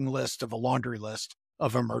laundry list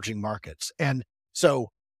of emerging markets. And so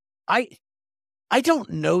I don't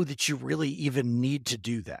know that you really even need to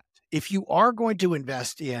do that. If you are going to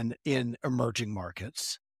invest in emerging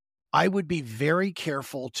markets, I would be very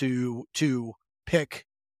careful to pick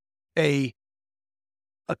a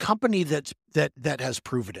company that has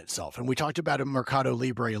proven itself. And we talked about a Mercado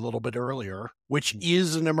Libre a little bit earlier, which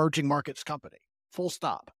is an emerging markets company. Full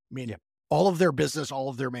stop. I mean, all of their business, all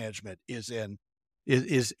of their management is in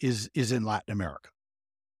Latin America.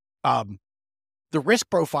 The risk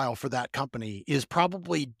profile for that company is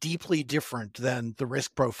probably deeply different than the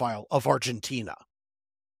risk profile of Argentina.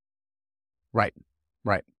 Right.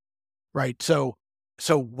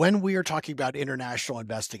 So when we are talking about international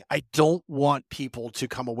investing, I don't want people to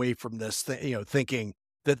come away from this, thinking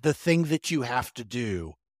that the thing that you have to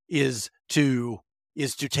do is to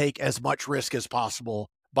take as much risk as possible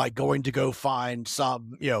by going to go find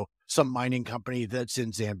some mining company that's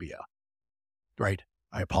in Zambia, right?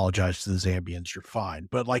 I apologize to the Zambians. You're fine,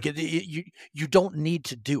 but you don't need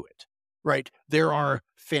to do it, right? There are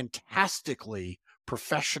fantastically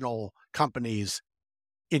professional companies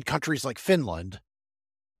in countries like Finland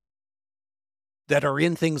that are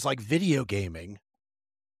in things like video gaming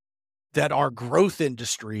that are growth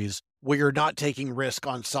industries where you're not taking risk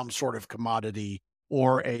on some sort of commodity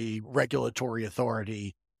or a regulatory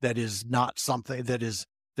authority that is not something that is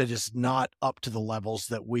not up to the levels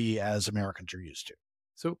that we as Americans are used to.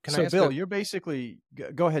 So Bill, you're basically,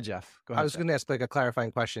 go ahead, Jeff. Go ahead. I was going to ask a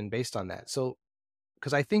clarifying question based on that. So,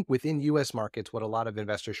 because I think within U.S. markets, what a lot of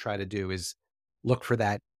investors try to do is look for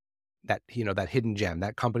that hidden gem,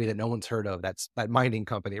 that company that no one's heard of, that mining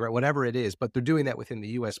company, right? Whatever it is, but they're doing that within the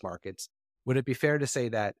U.S. markets. Would it be fair to say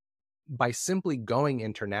that by simply going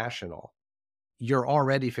international, you're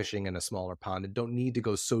already fishing in a smaller pond and don't need to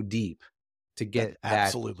go so deep to get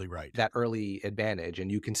absolutely right, that early advantage,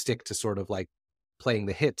 and you can stick to sort of like playing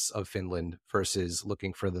the hits of Finland versus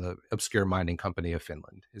looking for the obscure mining company of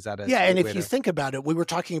Finland? Is that and if you think about it, we were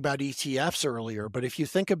talking about ETFs earlier, but if you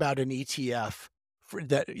think about an ETF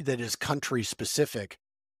that is country specific,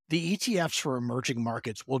 the ETFs for emerging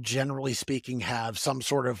markets will generally speaking have some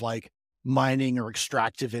sort of like mining or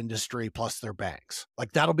extractive industry plus their banks.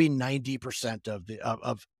 Like that'll be 90%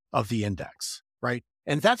 of the index, right?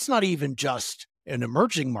 And that's not even just an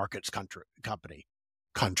emerging markets country.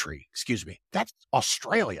 That's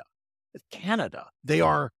Australia, Canada. They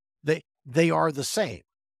are the same.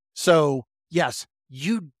 So yes,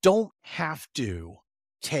 you don't have to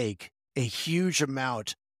take a huge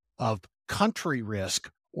amount of country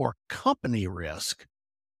risk or company risk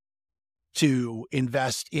to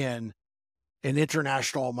invest in an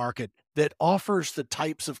international market that offers the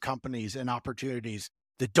types of companies and opportunities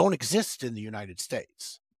that don't exist in the United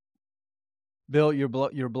States. Bill, you're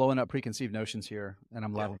blowing up preconceived notions here, and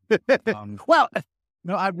I'm loving. Well,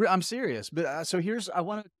 no, I'm serious. But so here's I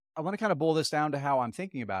want to kind of boil this down to how I'm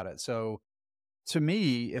thinking about it. So, to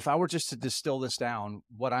me, if I were just to distill this down,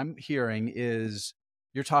 what I'm hearing is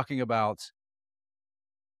you're talking about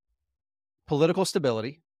political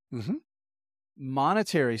stability,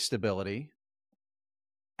 monetary stability,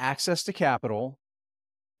 access to capital,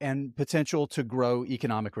 and potential to grow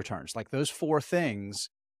economic returns. Like those four things,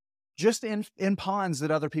 just in ponds that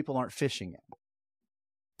other people aren't fishing in.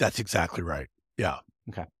 That's exactly right. Yeah.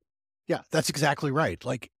 Okay. Yeah, that's exactly right.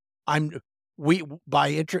 Like by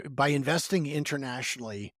investing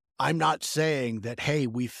internationally, I'm not saying that, hey,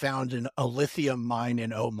 we found a lithium mine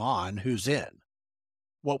in Oman who's in.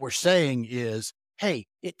 What we're saying is, hey,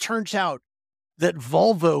 it turns out that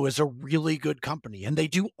Volvo is a really good company and they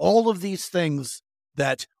do all of these things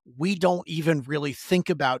that we don't even really think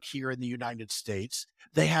about here in the United States.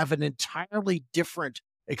 They have an entirely different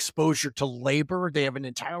exposure to labor. They have an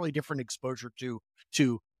entirely different exposure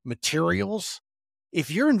to materials. If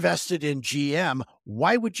you're invested in GM,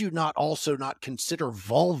 why would you not consider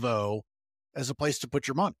Volvo as a place to put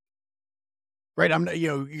your money. Right? I'm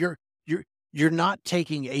you're not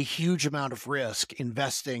taking a huge amount of risk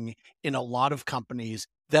investing in a lot of companies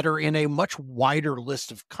that are in a much wider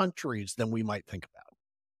list of countries than we might think about.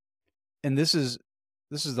 And this is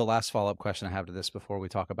the last follow-up question I have to this before we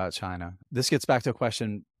talk about China. This gets back to a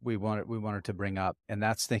question we wanted to bring up, and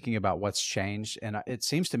that's thinking about what's changed. And it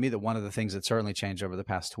seems to me that one of the things that certainly changed over the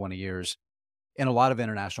past 20 years in a lot of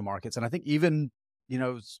international markets, and I think even,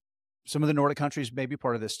 some of the Nordic countries may be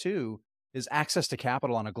part of this too, is access to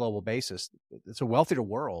capital on a global basis. It's a wealthier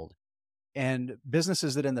world. And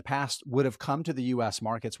businesses that in the past would have come to the US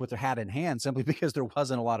markets with their hat in hand simply because there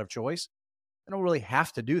wasn't a lot of choice, they don't really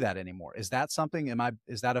have to do that anymore. Is that something? Am I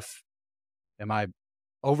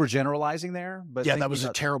overgeneralizing there? But yeah, that was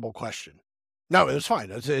a terrible question. No, it was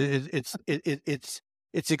fine.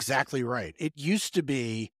 It's exactly right. It used to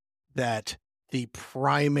be that the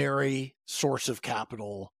primary source of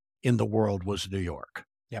capital in the world was New York.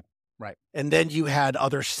 Yep. Right. And then you had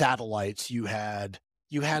other satellites. You had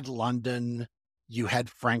London, you had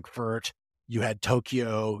Frankfurt, you had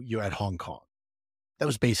Tokyo, you had Hong Kong. That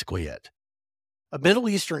was basically it. A Middle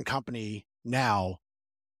Eastern company now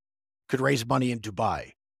could raise money in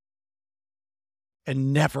Dubai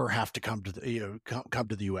and never have to come to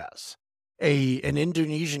the US. An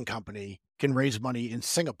Indonesian company can raise money in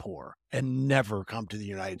Singapore and never come to the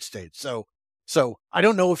United States. So I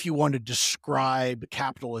don't know if you want to describe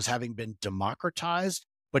capital as having been democratized,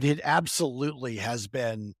 but it absolutely has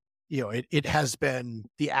been, it has been,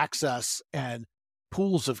 the access and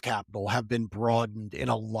pools of capital have been broadened in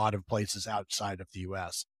a lot of places outside of the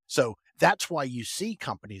US. So that's why you see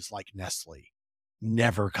companies like Nestle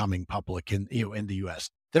never coming public in the US.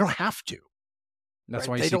 They don't have to. That's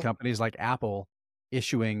why you see companies like Apple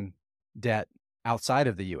issuing debt outside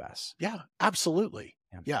of the US. Yeah, absolutely.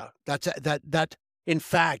 Yeah. That in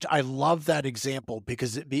fact, I love that example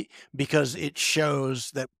because it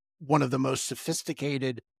shows that one of the most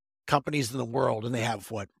sophisticated companies in the world, and they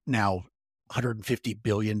have what now $150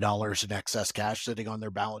 billion in excess cash sitting on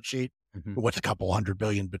their balance sheet. Mm-hmm. What's a couple $100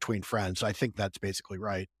 billion between friends? So I think that's basically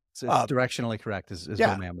right. So it's directionally correct, as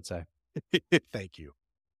Bill Mann would say. Thank you.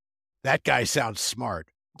 That guy sounds smart.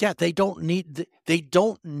 Yeah, they don't need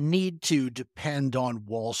to depend on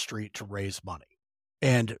Wall Street to raise money.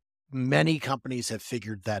 And many companies have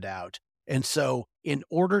figured that out. And so in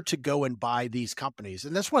order to go and buy these companies,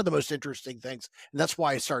 and that's one of the most interesting things, and that's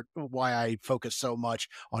why I focus so much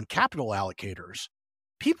on capital allocators.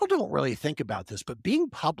 People don't really think about this, but being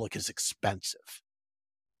public is expensive,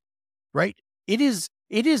 right? It is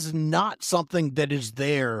not something that is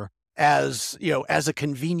there as a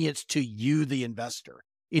convenience to you, the investor.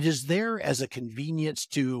 It is there as a convenience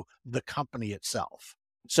to the company itself.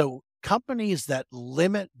 So companies that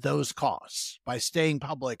limit those costs by staying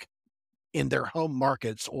public in their home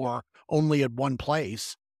markets or only at one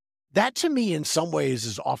place, that to me in some ways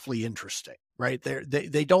is awfully interesting, right?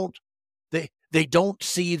 They don't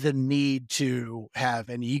see the need to have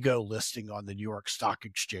an ego listing on the New York Stock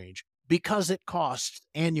Exchange because it costs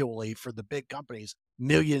annually for the big companies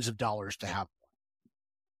millions of dollars to have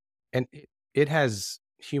one. And it has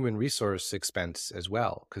human resource expense as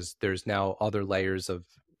well, because there's now other layers of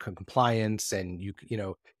compliance, and you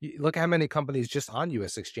look how many companies just on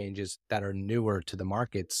US exchanges that are newer to the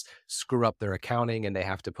markets screw up their accounting and they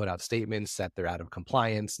have to put out statements that they're out of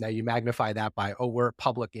compliance. Now you magnify that by, we're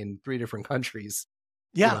public in 3 different countries.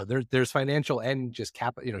 Yeah, there's financial and just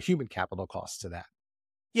human capital costs to that.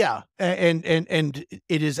 Yeah, and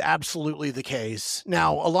it is absolutely the case.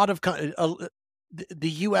 Now, a lot of the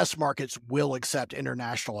U.S. markets will accept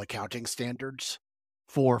international accounting standards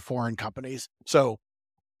for foreign companies, so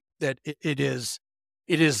that it is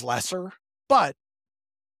lesser. But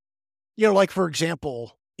like for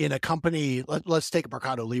example, in a company, let's take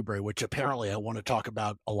Mercado Libre, which apparently I want to talk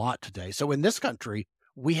about a lot today. So in this country,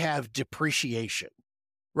 we have depreciation,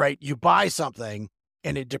 right? You buy something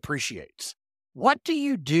and it depreciates. What do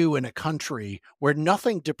you do in a country where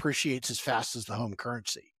nothing depreciates as fast as the home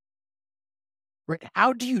currency? Right?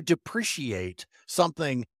 How do you depreciate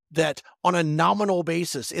something that on a nominal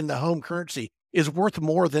basis in the home currency is worth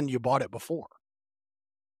more than you bought it before?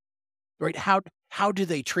 Right? How do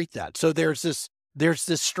they treat that? So there's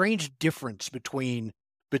this strange difference between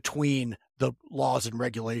the laws and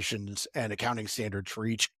regulations and accounting standards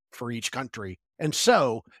for each country. And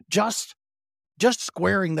so just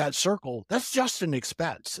squaring that circle, that's just an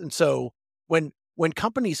expense. And so when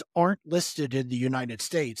companies aren't listed in the United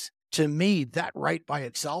States, to me, that right by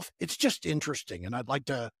itself, it's just interesting. And I'd like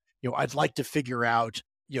to figure out,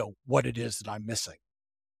 what it is that I'm missing.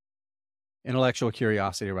 Intellectual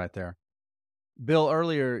curiosity right there. Bill,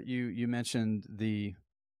 earlier you mentioned the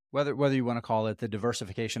whether you want to call it the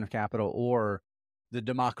diversification of capital or the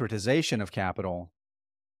democratization of capital.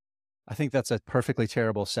 I think that's a perfectly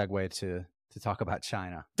terrible segue to talk about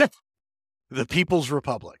China. The People's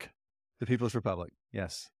Republic. The People's Republic.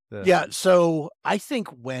 Yes. Yeah. So I think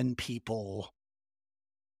when people,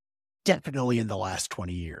 definitely in the last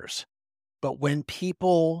 20 years, but when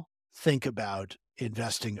people think about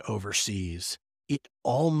investing overseas, it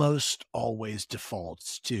almost always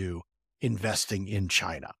defaults to investing in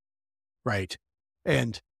China, right?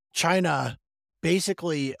 And China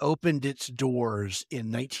basically opened its doors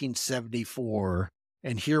in 1974,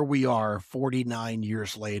 and here we are 49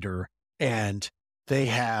 years later, and they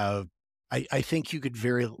have, I think you could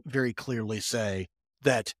very, very clearly say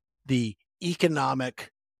that the economic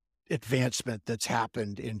advancement that's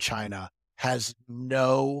happened in China has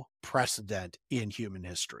no precedent in human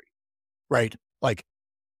history, right? Like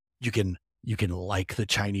you can like the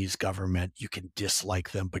Chinese government, you can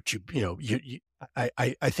dislike them, but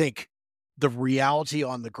I think the reality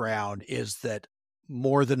on the ground is that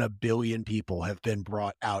more than 1 billion people have been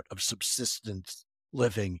brought out of subsistence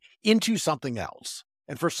living into something else.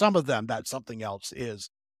 And for some of them, that something else is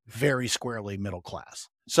very squarely middle class.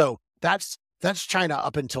 So that's China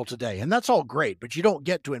up until today. And that's all great, but you don't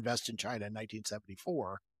get to invest in China in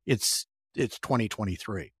 1974. It's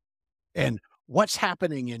 2023. And what's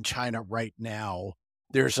happening in China right now,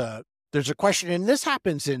 there's a question, and this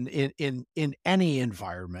happens in any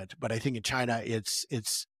environment, but I think in China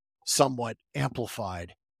it's somewhat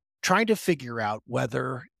amplified, trying to figure out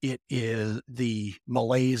whether it is the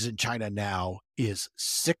malaise in China now is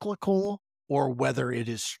cyclical or whether it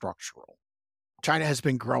is structural. China has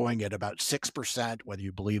been growing at about 6%, whether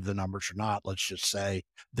you believe the numbers or not. Let's just say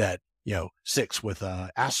that, 6 with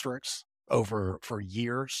asterisks for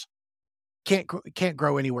years. Can't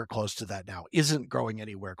grow anywhere close to that now. Isn't growing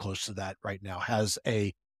anywhere close to that right now. Has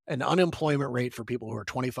an unemployment rate for people who are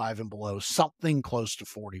 25 and below, something close to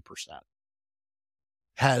 40%.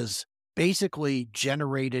 Has basically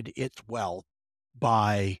generated its wealth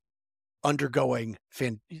by undergoing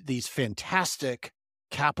these fantastic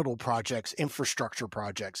capital projects, infrastructure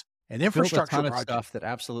projects, and infrastructure built a ton projects of stuff that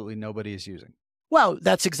absolutely nobody is using. Well,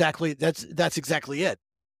 that's exactly it.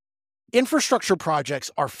 Infrastructure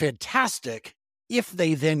projects are fantastic if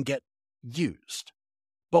they then get used.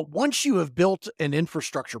 But once you have built an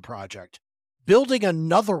infrastructure project, building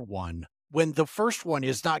another one when the first one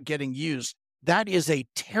is not getting used, that is a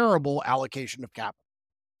terrible allocation of capital.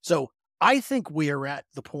 So I think we are at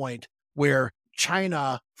the point where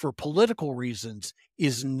China, for political reasons,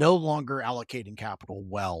 is no longer allocating capital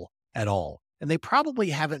well at all. And they probably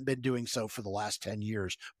haven't been doing so for the last 10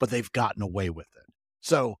 years, but they've gotten away with it.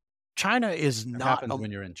 So China is It not happens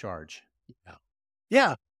when you're in charge.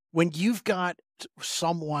 Yeah. When you've got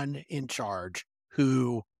someone in charge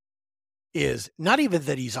who is not even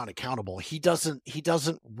that he's unaccountable, he doesn't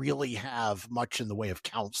really have much in the way of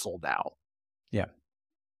counsel now. Yeah.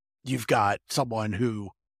 You've got someone who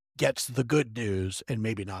gets the good news and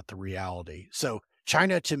maybe not the reality. So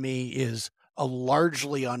China to me is a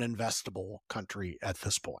largely uninvestable country at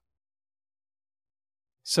this point.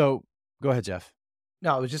 So go ahead, Jeff.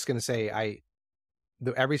 No, I was just going to say,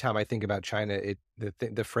 every time I think about China,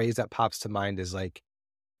 the phrase that pops to mind is like,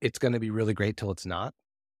 it's going to be really great till it's not.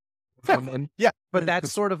 Yeah. But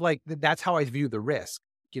that's sort of like, that's how I view the risk.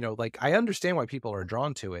 Like I understand why people are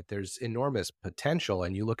drawn to it. There's enormous potential.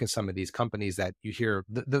 And you look at some of these companies that you hear,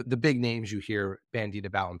 the big names you hear bandied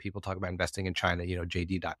about when people talk about investing in China,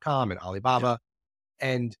 JD.com and Alibaba,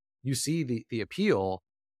 and you see the appeal.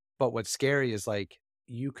 But what's scary is like,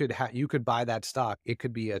 you could buy that stock. It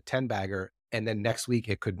could be a 10 bagger. And then next week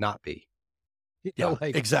it could not be.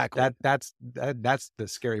 Exactly. That's the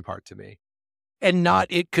scary part to me. And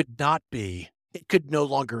it could not be, it could no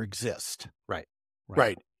longer exist. Right.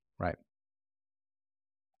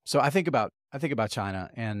 So I think about China,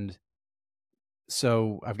 and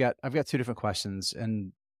so I've got 2 different questions,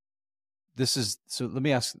 and let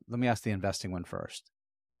me ask the investing one first.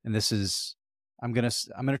 And this is, I'm going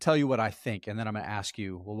to tell you what I think, and then I'm going to ask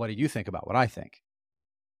you, well, what do you think about what I think?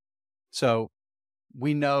 So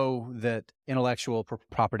we know that intellectual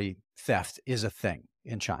property theft is a thing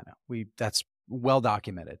in China. That's well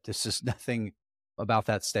documented. There's just nothing about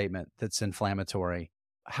that statement that's inflammatory.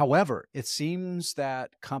 However, it seems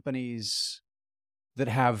that companies that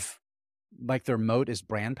have, like, their moat is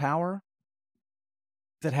brand power,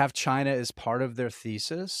 that have China as part of their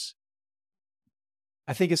thesis,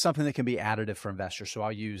 I think is something that can be additive for investors. So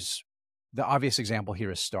I'll use the obvious example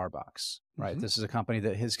here is Starbucks, right? Mm-hmm. This is a company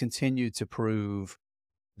that has continued to prove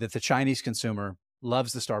that the Chinese consumer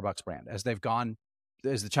loves the Starbucks brand. As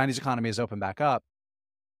the Chinese economy has opened back up,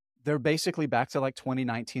 they're basically back to like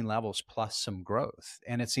 2019 levels plus some growth.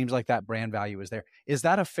 And it seems like that brand value is there. Is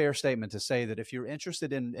that a fair statement to say that if you're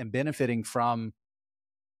interested in benefiting from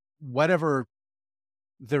whatever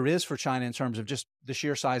there is for China in terms of just the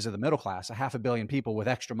sheer size of the middle class, 500 million people with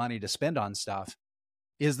extra money to spend on stuff,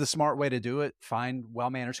 is the smart way to do it find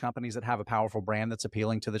well-managed companies that have a powerful brand that's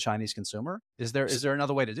appealing to the Chinese consumer? Is there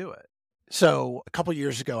another way to do it? So a couple of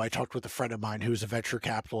years ago, I talked with a friend of mine who's a venture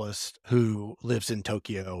capitalist who lives in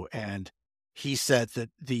Tokyo, and he said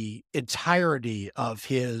that the entirety of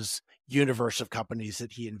his universe of companies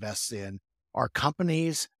that he invests in are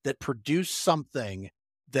companies that produce something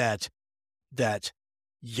that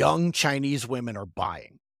young Chinese women are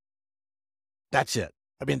buying. That's it.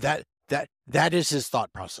 I mean, that is his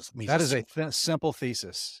thought process. I mean, that is a simple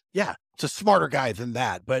thesis. Yeah, it's a smarter guy than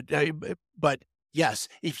that, but yes,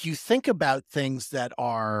 if you think about things that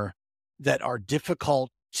are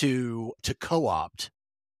difficult to co-opt,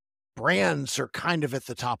 brands are kind of at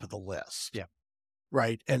the top of the list. Yeah.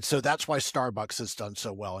 Right. And so that's why Starbucks has done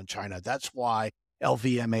so well in China. That's why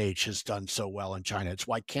LVMH has done so well in China. It's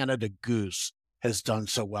why Canada Goose has done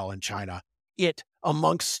so well in China. It,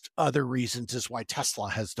 amongst other reasons, is why Tesla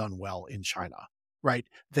has done well in China. Right.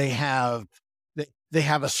 They have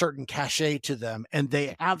a certain cachet to them, and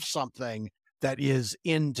they have something that is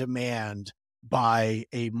in demand by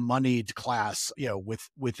a moneyed class,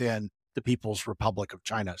 within the People's Republic of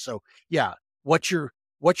China. So yeah, what you're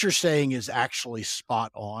saying is actually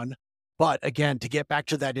spot on. But again, to get back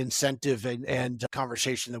to that incentive and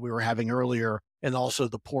conversation that we were having earlier, and also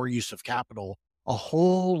the poor use of capital, a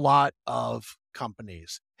whole lot of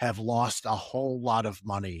companies have lost a whole lot of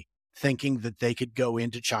money thinking that they could go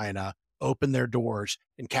into China, open their doors,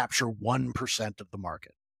 and capture 1% of the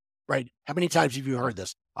market. Right? How many times have you heard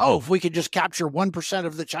this? Oh, if we could just capture 1%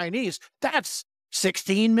 of the Chinese, that's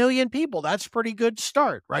 16 million people. That's a pretty good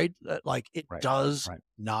start, right? It does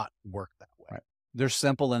not work that way. Right. There's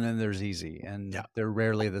simple and then there's easy, and they're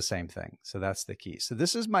rarely the same thing. So that's the key. So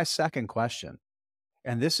this is my second question.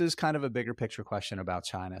 And this is kind of a bigger picture question about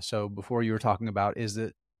China. So before you were talking about, is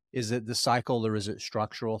it the cycle or is it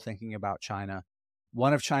structural, thinking about China?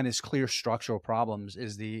 One of China's clear structural problems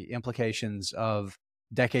is the implications of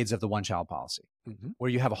decades of the one-child policy, where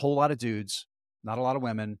you have a whole lot of dudes, not a lot of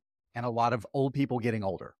women, and a lot of old people getting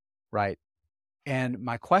older, right? And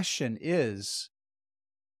my question is,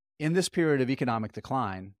 in this period of economic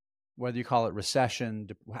decline, whether you call it recession,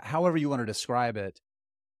 however you want to describe it,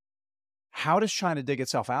 how does China dig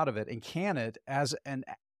itself out of it? And can it, and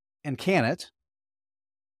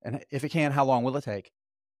if it can, how long will it take?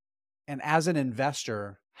 And as an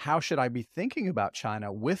investor, how should I be thinking about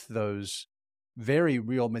China with those very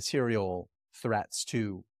real material threats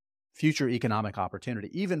to future economic opportunity,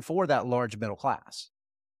 even for that large middle class?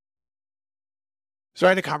 So I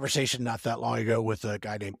had a conversation not that long ago with a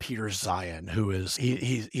guy named Peter Zion, who is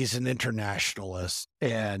he's an internationalist,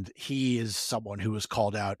 and he is someone who has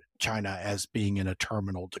called out China as being in a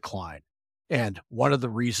terminal decline. And one of the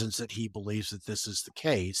reasons that he believes that this is the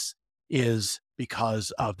case is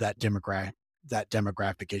because of that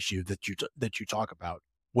demographic issue that you talk about,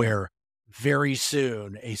 where very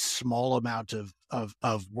soon a small amount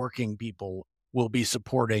of working people will be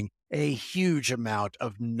supporting a huge amount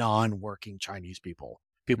of non-working Chinese people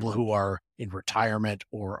who are in retirement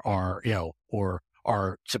or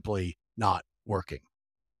are simply not working.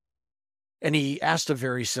 And he asked a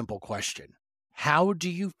very simple question: how do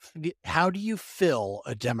you fill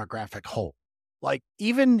a demographic hole? Like,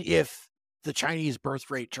 even if the Chinese birth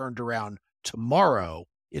rate turned around tomorrow,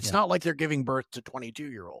 it's not like they're giving birth to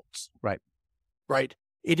 22-year-olds. Right.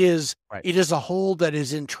 It is a hole that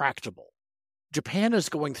is intractable. Japan is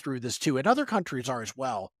going through this too, and other countries are as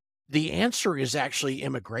well. The answer is actually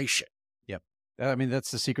immigration. Yep. I mean, that's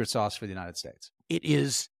the secret sauce for the United States. It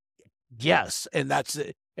is. Yes. And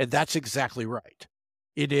that's exactly right.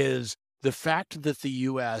 It is the fact that the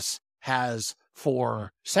U.S. has,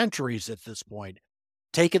 for centuries at this point,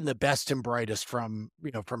 taken the best and brightest from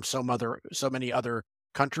so many other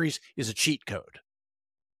countries is a cheat code.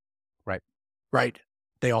 Right.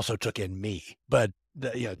 They also took in me, but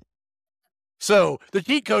so the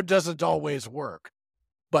cheat code doesn't always work.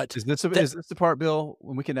 But is this the part, Bill,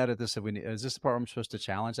 when we can edit this if we need? Is this the part where I'm supposed to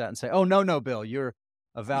challenge that and say, "Oh no, Bill, you're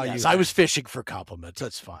a value"? Yes, I was fishing for compliments.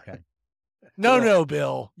 That's fine. Okay. No,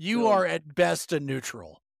 Bill, you are at best a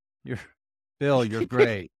neutral. Bill, you're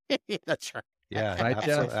great. That's right. Yeah, right.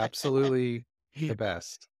 Absolutely the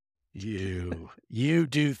best. You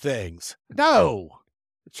do things. No,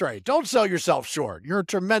 that's right. Don't sell yourself short. You're a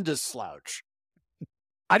tremendous slouch.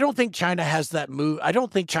 I don't think China has that move. I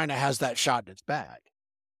don't think China has that shot in its bag.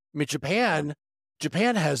 I mean, Japan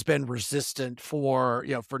has been resistant for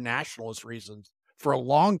nationalist reasons for a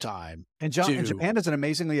long time. And Japan is an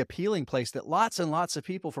amazingly appealing place that lots and lots of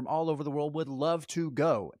people from all over the world would love to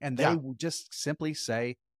go, and they will just simply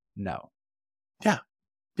say no. Yeah.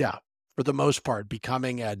 For the most part,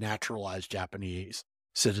 becoming a naturalized Japanese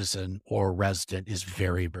citizen or resident is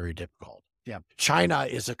very, very difficult. Yeah. China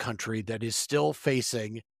is a country that is still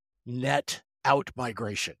facing net out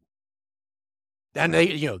migration. And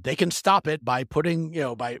they can stop it by putting,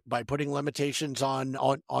 by putting limitations on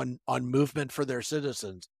movement for their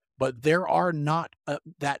citizens. But there are not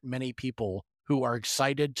that many people who are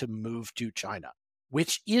excited to move to China,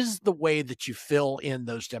 which is the way that you fill in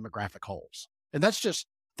those demographic holes. And that's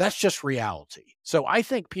just reality. So I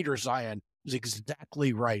think Peter Zion is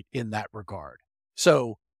exactly right in that regard.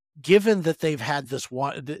 So given that they've had this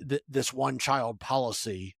one child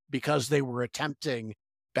policy because they were attempting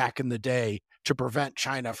back in the day to prevent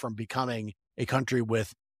China from becoming a country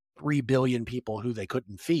with 3 billion people who they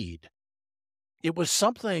couldn't feed, it was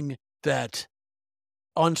something that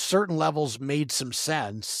on certain levels made some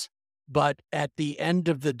sense. But at the end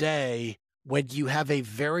of the day, when you have a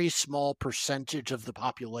very small percentage of the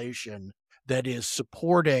population that is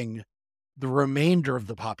supporting the remainder of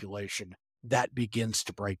the population, that begins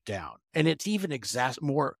to break down. And it's even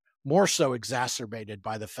more so exacerbated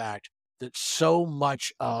by the fact that so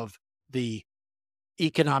much of the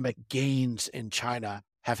economic gains in China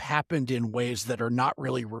have happened in ways that are not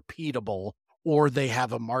really repeatable, or they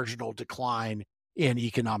have a marginal decline in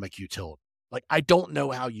economic utility. Like, I don't know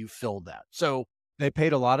how you fill that. So they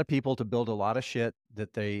paid a lot of people to build a lot of shit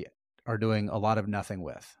that they are doing a lot of nothing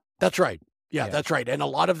with. That's right. Yeah, that's right. And a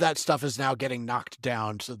lot of that stuff is now getting knocked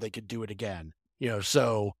down so they could do it again.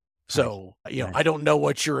 So I don't know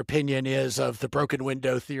what your opinion is of the broken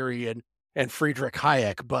window theory and Friedrich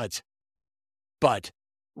Hayek, but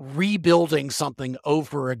rebuilding something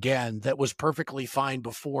over again that was perfectly fine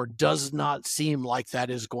before does not seem like that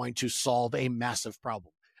is going to solve a massive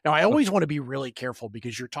problem. Now, I always want to be really careful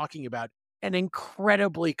because you're talking about an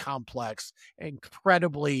incredibly complex,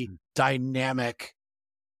 incredibly dynamic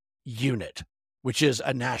unit, which is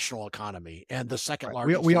a national economy and the second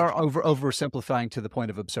largest. We are oversimplifying to the point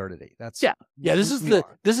of absurdity. That's This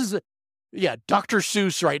is Dr.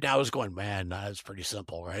 Seuss right now is going, man, that's pretty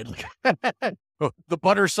simple, right? Like, the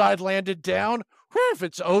butter side landed down. Whew,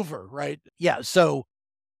 it's over, right? Yeah. So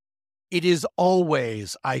it is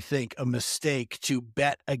always, I think, a mistake to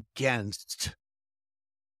bet against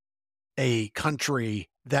a country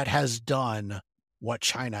that has done what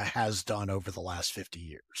China has done over the last 50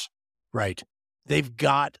 years, right? They've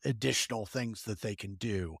got additional things that they can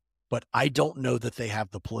do, but I don't know that they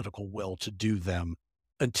have the political will to do them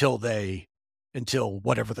until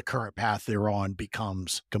whatever the current path they're on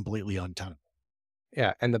becomes completely untenable.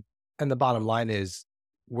 Yeah, and the bottom line is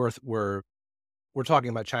we're talking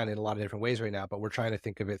about China in a lot of different ways right now, but we're trying to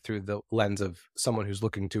think of it through the lens of someone who's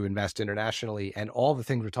looking to invest internationally. And all the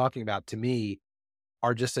things we're talking about, to me,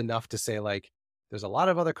 are just enough to say, like, there's a lot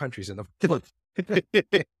of other countries in the world.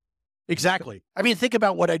 Exactly. I mean, think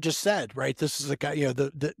about what I just said, right? This is a guy,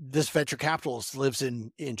 this venture capitalist lives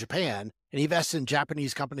in Japan and he invests in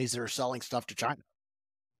Japanese companies that are selling stuff to China.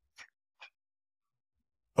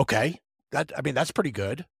 Okay. That's pretty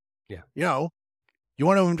good. Yeah. You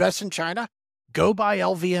want to invest in China? Go buy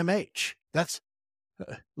LVMH. That's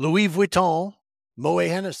Louis Vuitton, Moet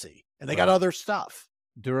Hennessy, and they got other stuff.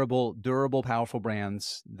 Durable, powerful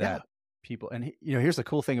brands that people, and here's the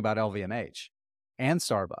cool thing about LVMH and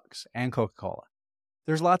Starbucks and Coca-Cola.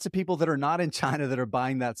 There's lots of people that are not in China that are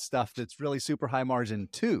buying that stuff that's really super high margin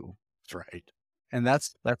too. That's right. And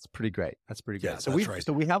that's pretty great. That's pretty great. Yeah,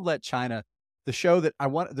 So we have let China, the show that I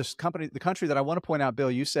want, the country that I want to point out,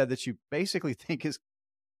 Bill, you said that you basically think is,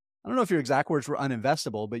 I don't know if your exact words were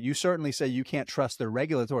uninvestable, but you certainly say you can't trust their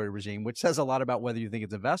regulatory regime, which says a lot about whether you think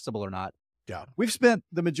it's investable or not. Yeah. We've spent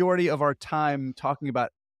the majority of our time talking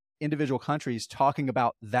about individual countries, talking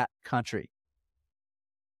about that country.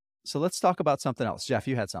 So let's talk about something else. Jeff,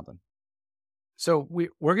 you had something. So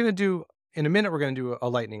we're going to do, in a minute, we're going to do a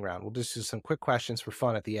lightning round. We'll just do some quick questions for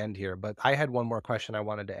fun at the end here. But I had one more question I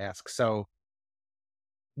wanted to ask. So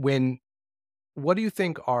what do you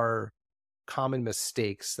think are common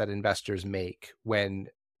mistakes that investors make when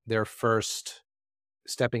they're first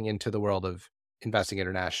stepping into the world of investing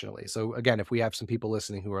internationally? So again, if we have some people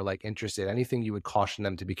listening who are like interested, anything you would caution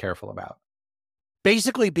them to be careful about?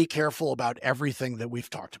 Basically, be careful about everything that we've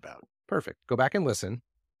talked about. Perfect. Go back and listen.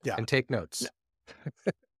 And take notes.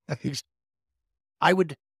 I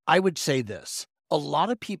would say this. a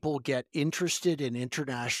lot of people get interested in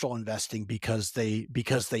international investing because they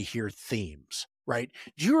hear themes, right?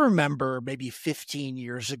 Do you remember maybe 15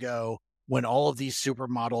 years ago when all of these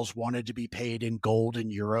supermodels wanted to be paid in gold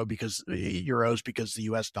and euros because the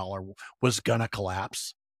US dollar was gonna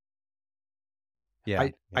collapse? Yeah.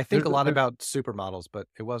 I think a lot There- about supermodels, but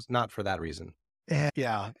it was not for that reason.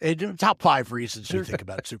 Yeah, top 5 reasons you think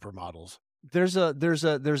about supermodels. there's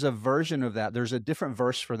a version of that. There's a different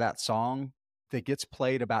verse for that song that gets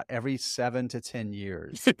played about every 7 to 10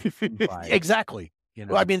 years. Right. Exactly. You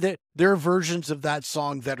know, Well, I mean, there are versions of that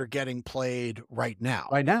song that are getting played right now.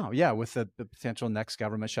 right now, yeah, with the potential next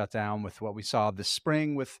government shutdown, with what we saw this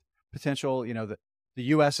spring, with potential, the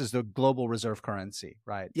U.S. is the global reserve currency,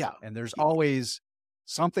 right? Yeah. And there's always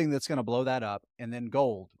something that's going to blow that up, and then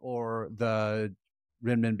gold or the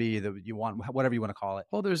renminbi that you want, whatever you want to call it.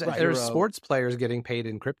 Well, there's Euro. sports players getting paid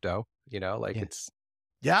in crypto, like Yeah. it's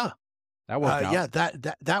Yeah. That worked out.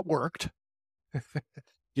 Yeah, that worked.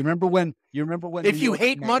 You remember when If New you York's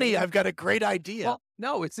hate money, mayor- I've got a great idea. well,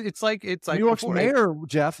 no, it's like New York's before. mayor,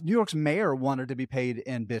 Jeff, New York's mayor wanted to be paid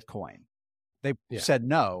in Bitcoin. They Yeah. said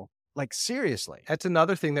no. Like, seriously. That's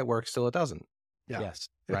another thing that works till it doesn't. Yeah. Yes.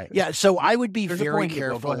 Right. Yeah, so I would be There's a very point here,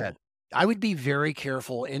 Bill. Go careful. ahead. I would be very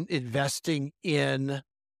careful in investing in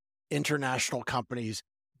international companies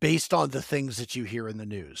based on the things that you hear in the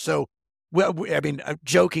news. So, well, I mean, I'm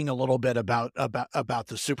joking a little bit about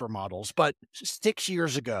the supermodels, but 6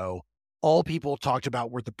 years ago, all people talked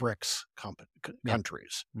about were the BRICS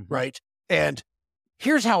countries, Mhm. right? And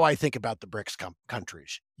here's how I think about the BRICS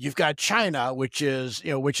countries. You've got China, which is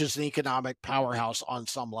an economic powerhouse on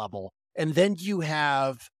some level, and then you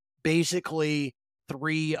have basically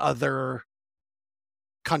 3 other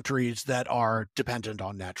countries that are dependent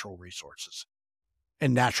on natural resources,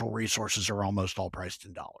 and natural resources are almost all priced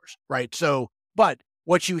in dollars, right? So, but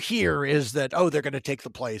what you hear is that, oh, they're going to take the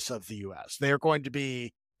place of the U.S. They're going to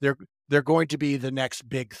be the next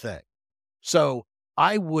big thing. So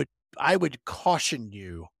I would caution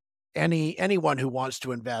you, anyone who wants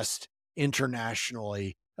to invest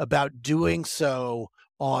internationally, about doing so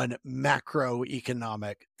on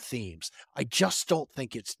macroeconomic themes. I just don't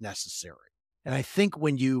think it's necessary. And I think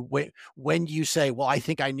when you say, well, I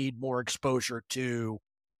think I need more exposure to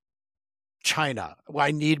China, well,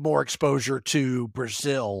 I need more exposure to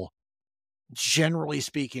Brazil, generally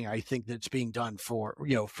speaking, I think that's being done for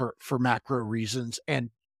macro reasons.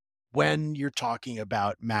 And when you're talking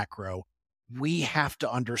about macro, we have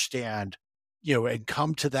to understand, and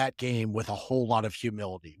come to that game with a whole lot of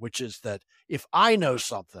humility, which is that if I know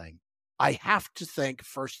something, I have to think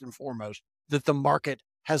first and foremost that the market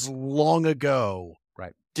has long ago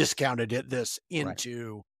discounted this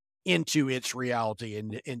into its reality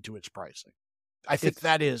and into its pricing. I think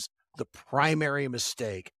that is the primary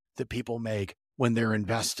mistake that people make when they're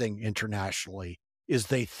investing internationally, is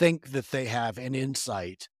they think that they have an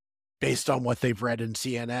insight based on what they've read in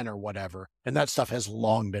CNN or whatever, and that stuff has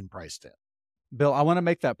long been priced in. Bill, I want to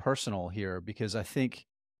make that personal here, because I think,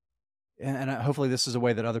 and hopefully this is a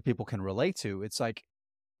way that other people can relate to. It's like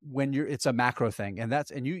it's a macro thing, and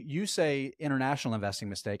you say international investing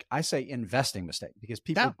mistake. I say investing mistake, because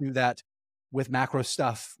people do that with macro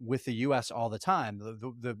stuff with the U.S. all the time.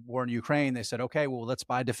 The war in Ukraine, they said, okay, well, let's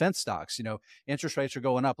buy defense stocks. Interest rates are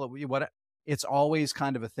going up. It's always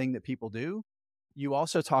kind of a thing that people do. You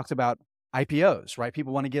also talked about IPOs, right?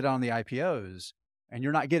 People want to get on the IPOs, and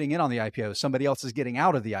you're not getting in on the IPOs. Somebody else is getting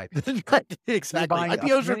out of the IPOs. Exactly.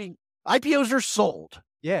 IPOs are sold.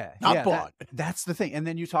 Yeah. Not bought. That's the thing. And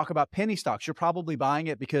then you talk about penny stocks. You're probably buying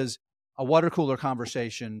it because a water cooler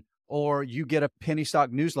conversation, or you get a penny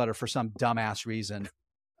stock newsletter for some dumbass reason.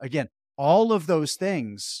 Again, all of those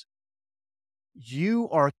things, you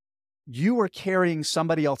are carrying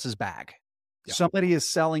somebody else's bag. Yeah. Somebody is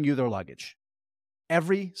selling you their luggage.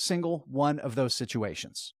 Every single one of those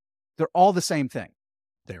situations, they're all the same thing.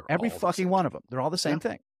 Every fucking one of them. They're all the same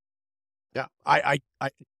thing. Yeah.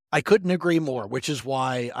 I couldn't agree more, which is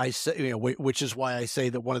why I say,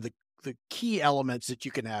 that one of the key elements that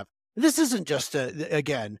you can have, this isn't just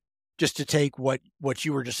just to take what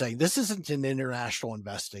you were just saying, this isn't an international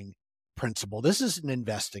investing principle. This is an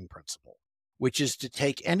investing principle, which is to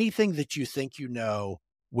take anything that you think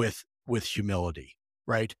with humility,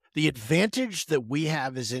 right? The advantage that we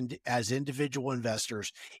have as individual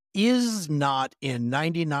investors is not, in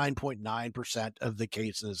 99.9% of the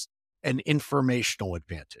cases, an informational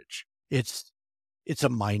advantage. It's a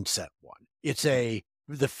mindset one.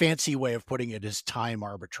 The fancy way of putting it is time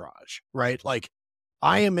arbitrage, right? Like,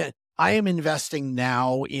 I am investing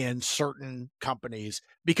now in certain companies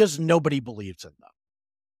because nobody believes in them,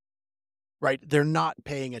 right? They're not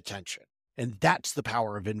paying attention. And that's the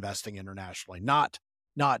power of investing internationally. Not,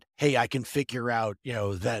 hey, I can figure out,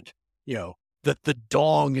 that the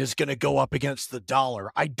dong is going to go up against the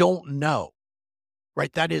dollar. I don't know.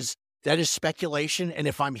 Right? That is speculation. And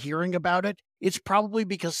if I'm hearing about it, it's probably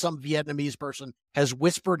because some Vietnamese person has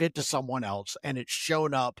whispered it to someone else and it's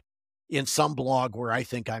shown up in some blog where I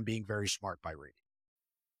think I'm being very smart by reading.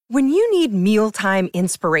 When you need mealtime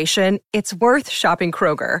inspiration, it's worth shopping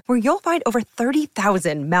Kroger, where you'll find over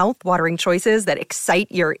 30,000 mouthwatering choices that excite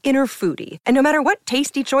your inner foodie. And no matter what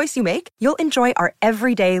tasty choice you make, you'll enjoy our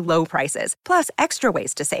everyday low prices, plus extra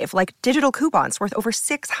ways to save, like digital coupons worth over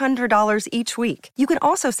 $600 each week. You can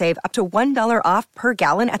also save up to $1 off per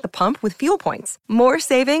gallon at the pump with fuel points. More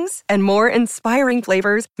savings and more inspiring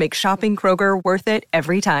flavors make shopping Kroger worth it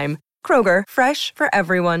every time. Kroger, fresh for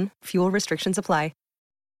everyone. Fuel restrictions apply.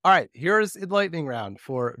 All right, here's the lightning round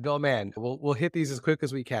for Bill Mann. We'll hit these as quick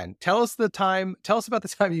as we can. Tell us about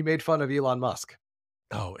the time you made fun of Elon Musk.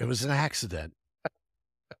 Oh, it was an accident.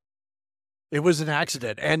 It was an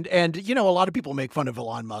accident. And a lot of people make fun of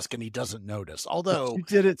Elon Musk and he doesn't notice. Although you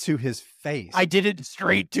did it to his face. I did it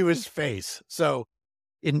straight to his face. So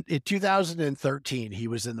in 2013, he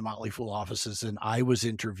was in the Motley Fool offices and I was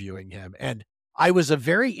interviewing him. And I was a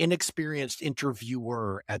very inexperienced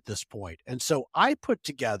interviewer at this point. And so I put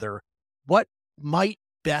together what might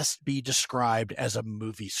best be described as a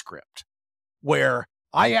movie script, where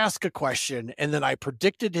I ask a question and then I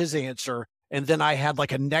predicted his answer. And then I had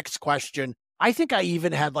like a next question. I think I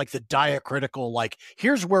even had like the diacritical, like,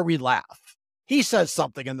 here's where we laugh. He says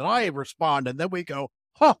something and then I respond and then we go,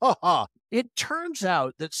 ha, ha, ha. It turns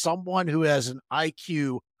out that someone who has an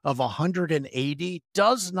IQ of 180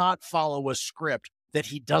 does not follow a script that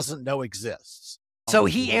he doesn't know exists. So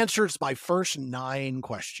he answers my first 9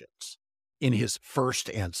 questions in his first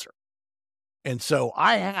answer. And so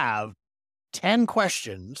I have 10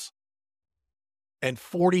 questions and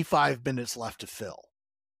 45 minutes left to fill.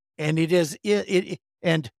 And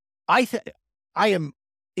and I am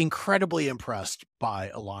incredibly impressed by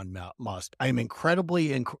Elon Musk. I am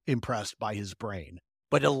incredibly impressed by his brain.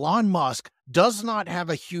 But Elon Musk does not have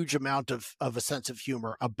a huge amount of a sense of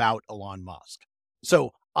humor about Elon Musk.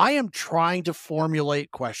 So I am trying to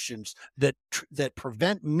formulate questions that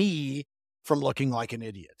prevent me from looking like an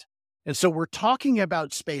idiot. And so we're talking about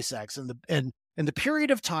SpaceX, and the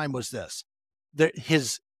period of time was this: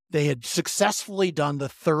 they had successfully done the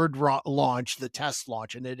third launch, the test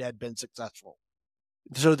launch, and it had been successful.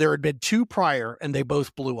 So there had been 2 prior, and they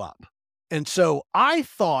both blew up. And so I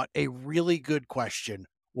thought a really good question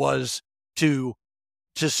was to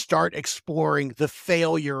start exploring the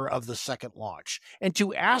failure of the second launch and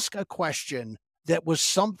to ask a question that was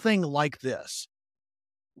something like this.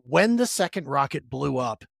 When the second rocket blew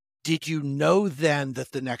up, did you know then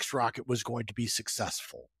that the next rocket was going to be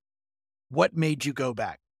successful? What made you go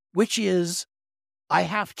back? Which is, I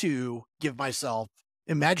have to give myself,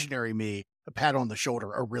 imaginary me, a pat on the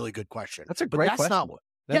shoulder, a really good question. That's a great question. It's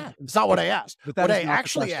not what I asked. But what I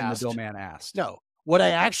actually asked, the Bill Mann asked. No, what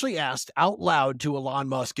I actually asked out loud to Elon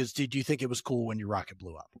Musk is, did you think it was cool when your rocket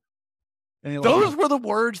blew up? And those were the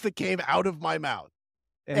words that came out of my mouth.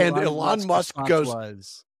 And Elon Musk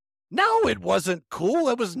goes, no, it wasn't cool.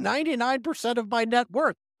 It was 99% of my net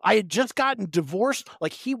worth. I had just gotten divorced.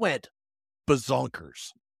 Like, he went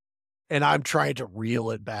bazonkers. And I'm trying to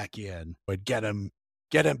reel it back in, but get him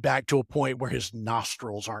back to a point where his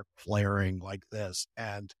nostrils aren't flaring like this.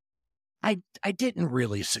 And I didn't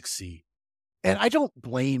really succeed. And I don't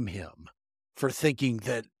blame him for thinking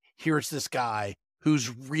that here's this guy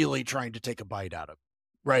who's really trying to take a bite out of me,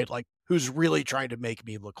 right? Like, who's really trying to make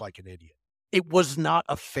me look like an idiot. It was not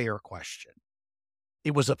a fair question.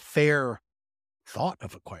 It was a fair thought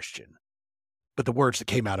of a question. But the words that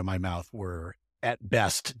came out of my mouth were at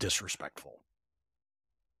best disrespectful.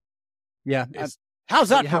 Yeah. How's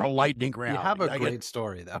that for a lightning round? You have a great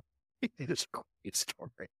story, though. It is a great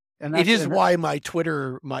story. And it is why my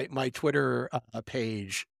Twitter, my Twitter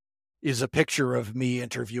page is a picture of me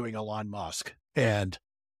interviewing Elon Musk. And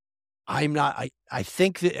I'm not, I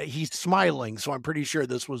think that he's smiling. So I'm pretty sure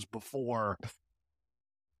this was before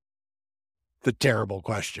the terrible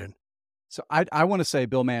question. So I want to say,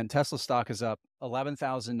 Bill Mann, Tesla stock is up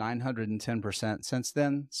 11,910% since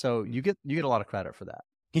then. So you get a lot of credit for that.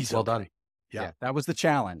 He's well done. Yeah, that was the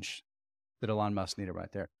challenge that Elon Musk needed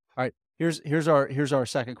right there. All right, here's our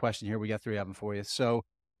second question here. We got 3 of them for you. So,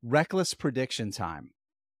 reckless prediction time.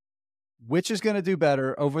 Which is going to do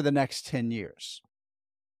better over the next 10 years?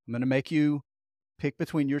 I'm going to make you pick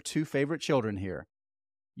between your 2 favorite children here: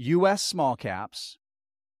 U.S. small caps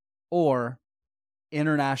or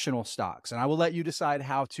international stocks. And I will let you decide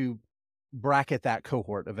how to bracket that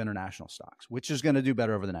cohort of international stocks? Which is going to do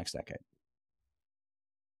better over the next decade?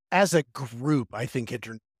 As a group, I think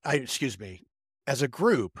as a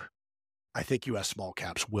group, I think U.S. small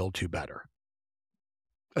caps will do better.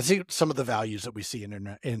 I think some of the values that we see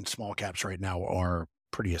in small caps right now are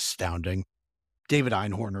pretty astounding. David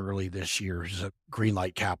Einhorn early this year, who's a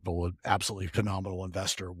Greenlight Capital, an absolutely phenomenal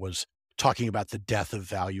investor, was talking about the death of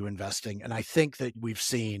value investing. And I think that we've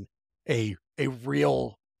seen a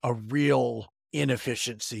real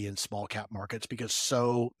inefficiency in small cap markets because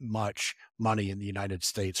so much money in the United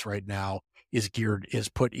States right now is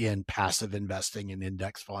put in passive investing in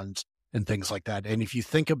index funds and things like that. And if you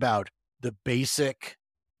think about the basic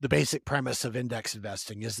premise of index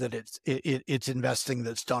investing is that it's investing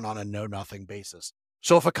that's done on a know-nothing basis.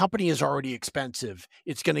 So if a company is already expensive,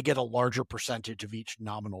 it's going to get a larger percentage of each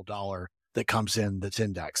nominal dollar that comes in that's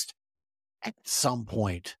indexed. At some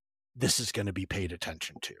point, this is going to be paid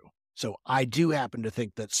attention to. So I do happen to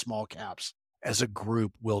think that small caps as a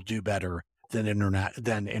group will do better than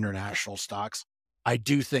international stocks. I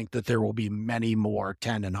do think that there will be many more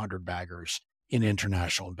 10 and 100 baggers in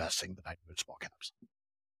international investing than I do in small caps.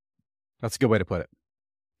 That's a good way to put it.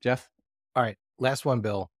 Jeff? All right. Last one,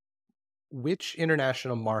 Bill. Which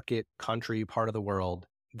international market, country, part of the world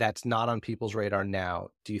that's not on people's radar now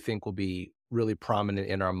do you think will be really prominent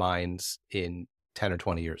in our minds in 10 or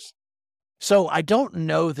 20 years? So I don't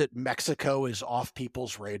know that Mexico is off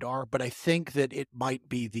people's radar, but I think that it might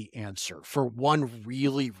be the answer for one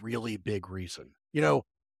really, really big reason. You know,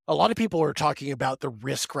 a lot of people are talking about the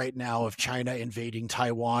risk right now of China invading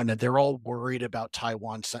Taiwan, and they're all worried about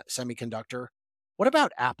Taiwan semiconductor. What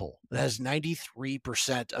about Apple that has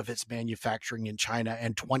 93% of its manufacturing in China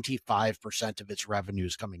and 25% of its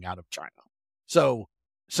revenues coming out of China? So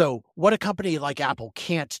what a company like Apple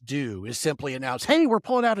can't do is simply announce, hey, we're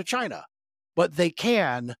pulling out of China. But they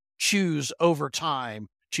can choose over time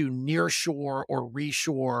to nearshore or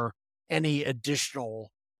reshore any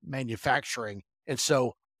additional manufacturing. And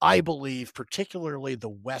so I believe, particularly the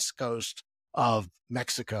west coast of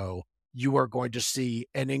Mexico, you are going to see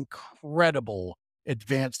an incredible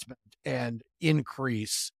advancement and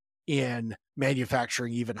increase in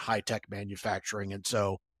manufacturing, even high-tech manufacturing. And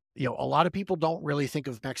so, you know, a lot of people don't really think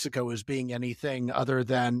of Mexico as being anything other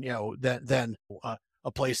than, you know, than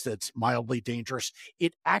a place that's mildly dangerous.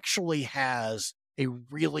 It actually has a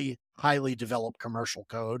really highly developed commercial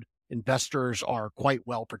code. Investors are quite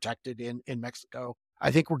well protected in Mexico. I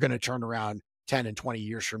think we're going to turn around 10 and 20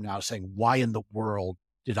 years from now saying, why in the world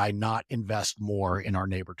did I not invest more in our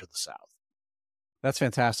neighbor to the south? That's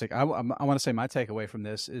fantastic. I want to say my takeaway from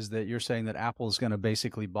this is that you're saying that Apple is going to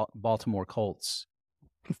basically Baltimore Colts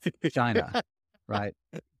China, right?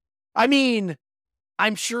 I mean,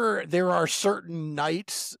 I'm sure there are certain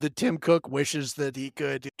nights that Tim Cook wishes that he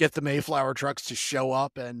could get the Mayflower trucks to show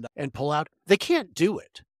up and pull out. They can't do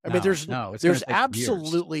it. I mean, there's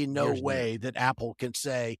absolutely no way that Apple can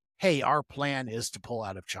say, hey, our plan is to pull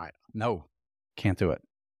out of China. No, can't do it.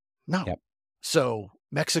 No. Yep. So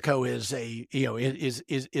Mexico is a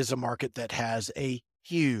market that has a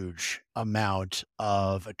huge amount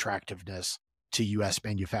of attractiveness to U.S.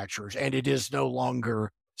 manufacturers, and it is no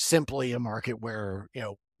longer simply a market where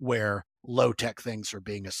low-tech things are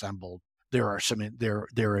being assembled. There is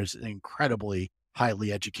an incredibly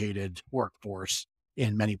highly educated workforce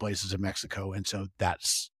in many places in Mexico, and so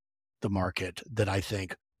that's the market that I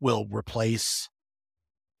think will replace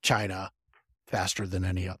China faster than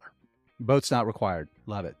any other. Boats not required.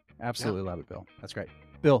 Love it. Absolutely love it, Bill. That's great.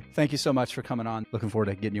 Bill, thank you so much for coming on. Looking forward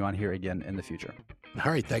to getting you on here again in the future.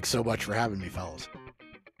 All right. Thanks so much for having me, fellas.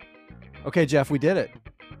 Okay, Jeff, we did it.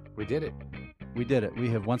 We did it. We did it. We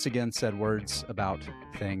have once again said words about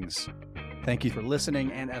things. Thank you for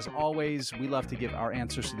listening. And as always, we love to give our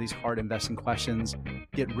answers to these hard investing questions,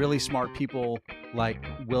 get really smart people like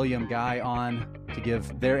William Guy on to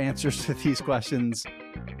give their answers to these questions.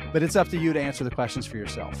 But it's up to you to answer the questions for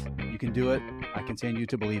yourself. You can do it. I continue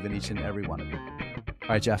to believe in each and every one of you. All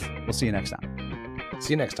right, Jeff, we'll see you next time.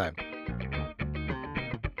 See you next time.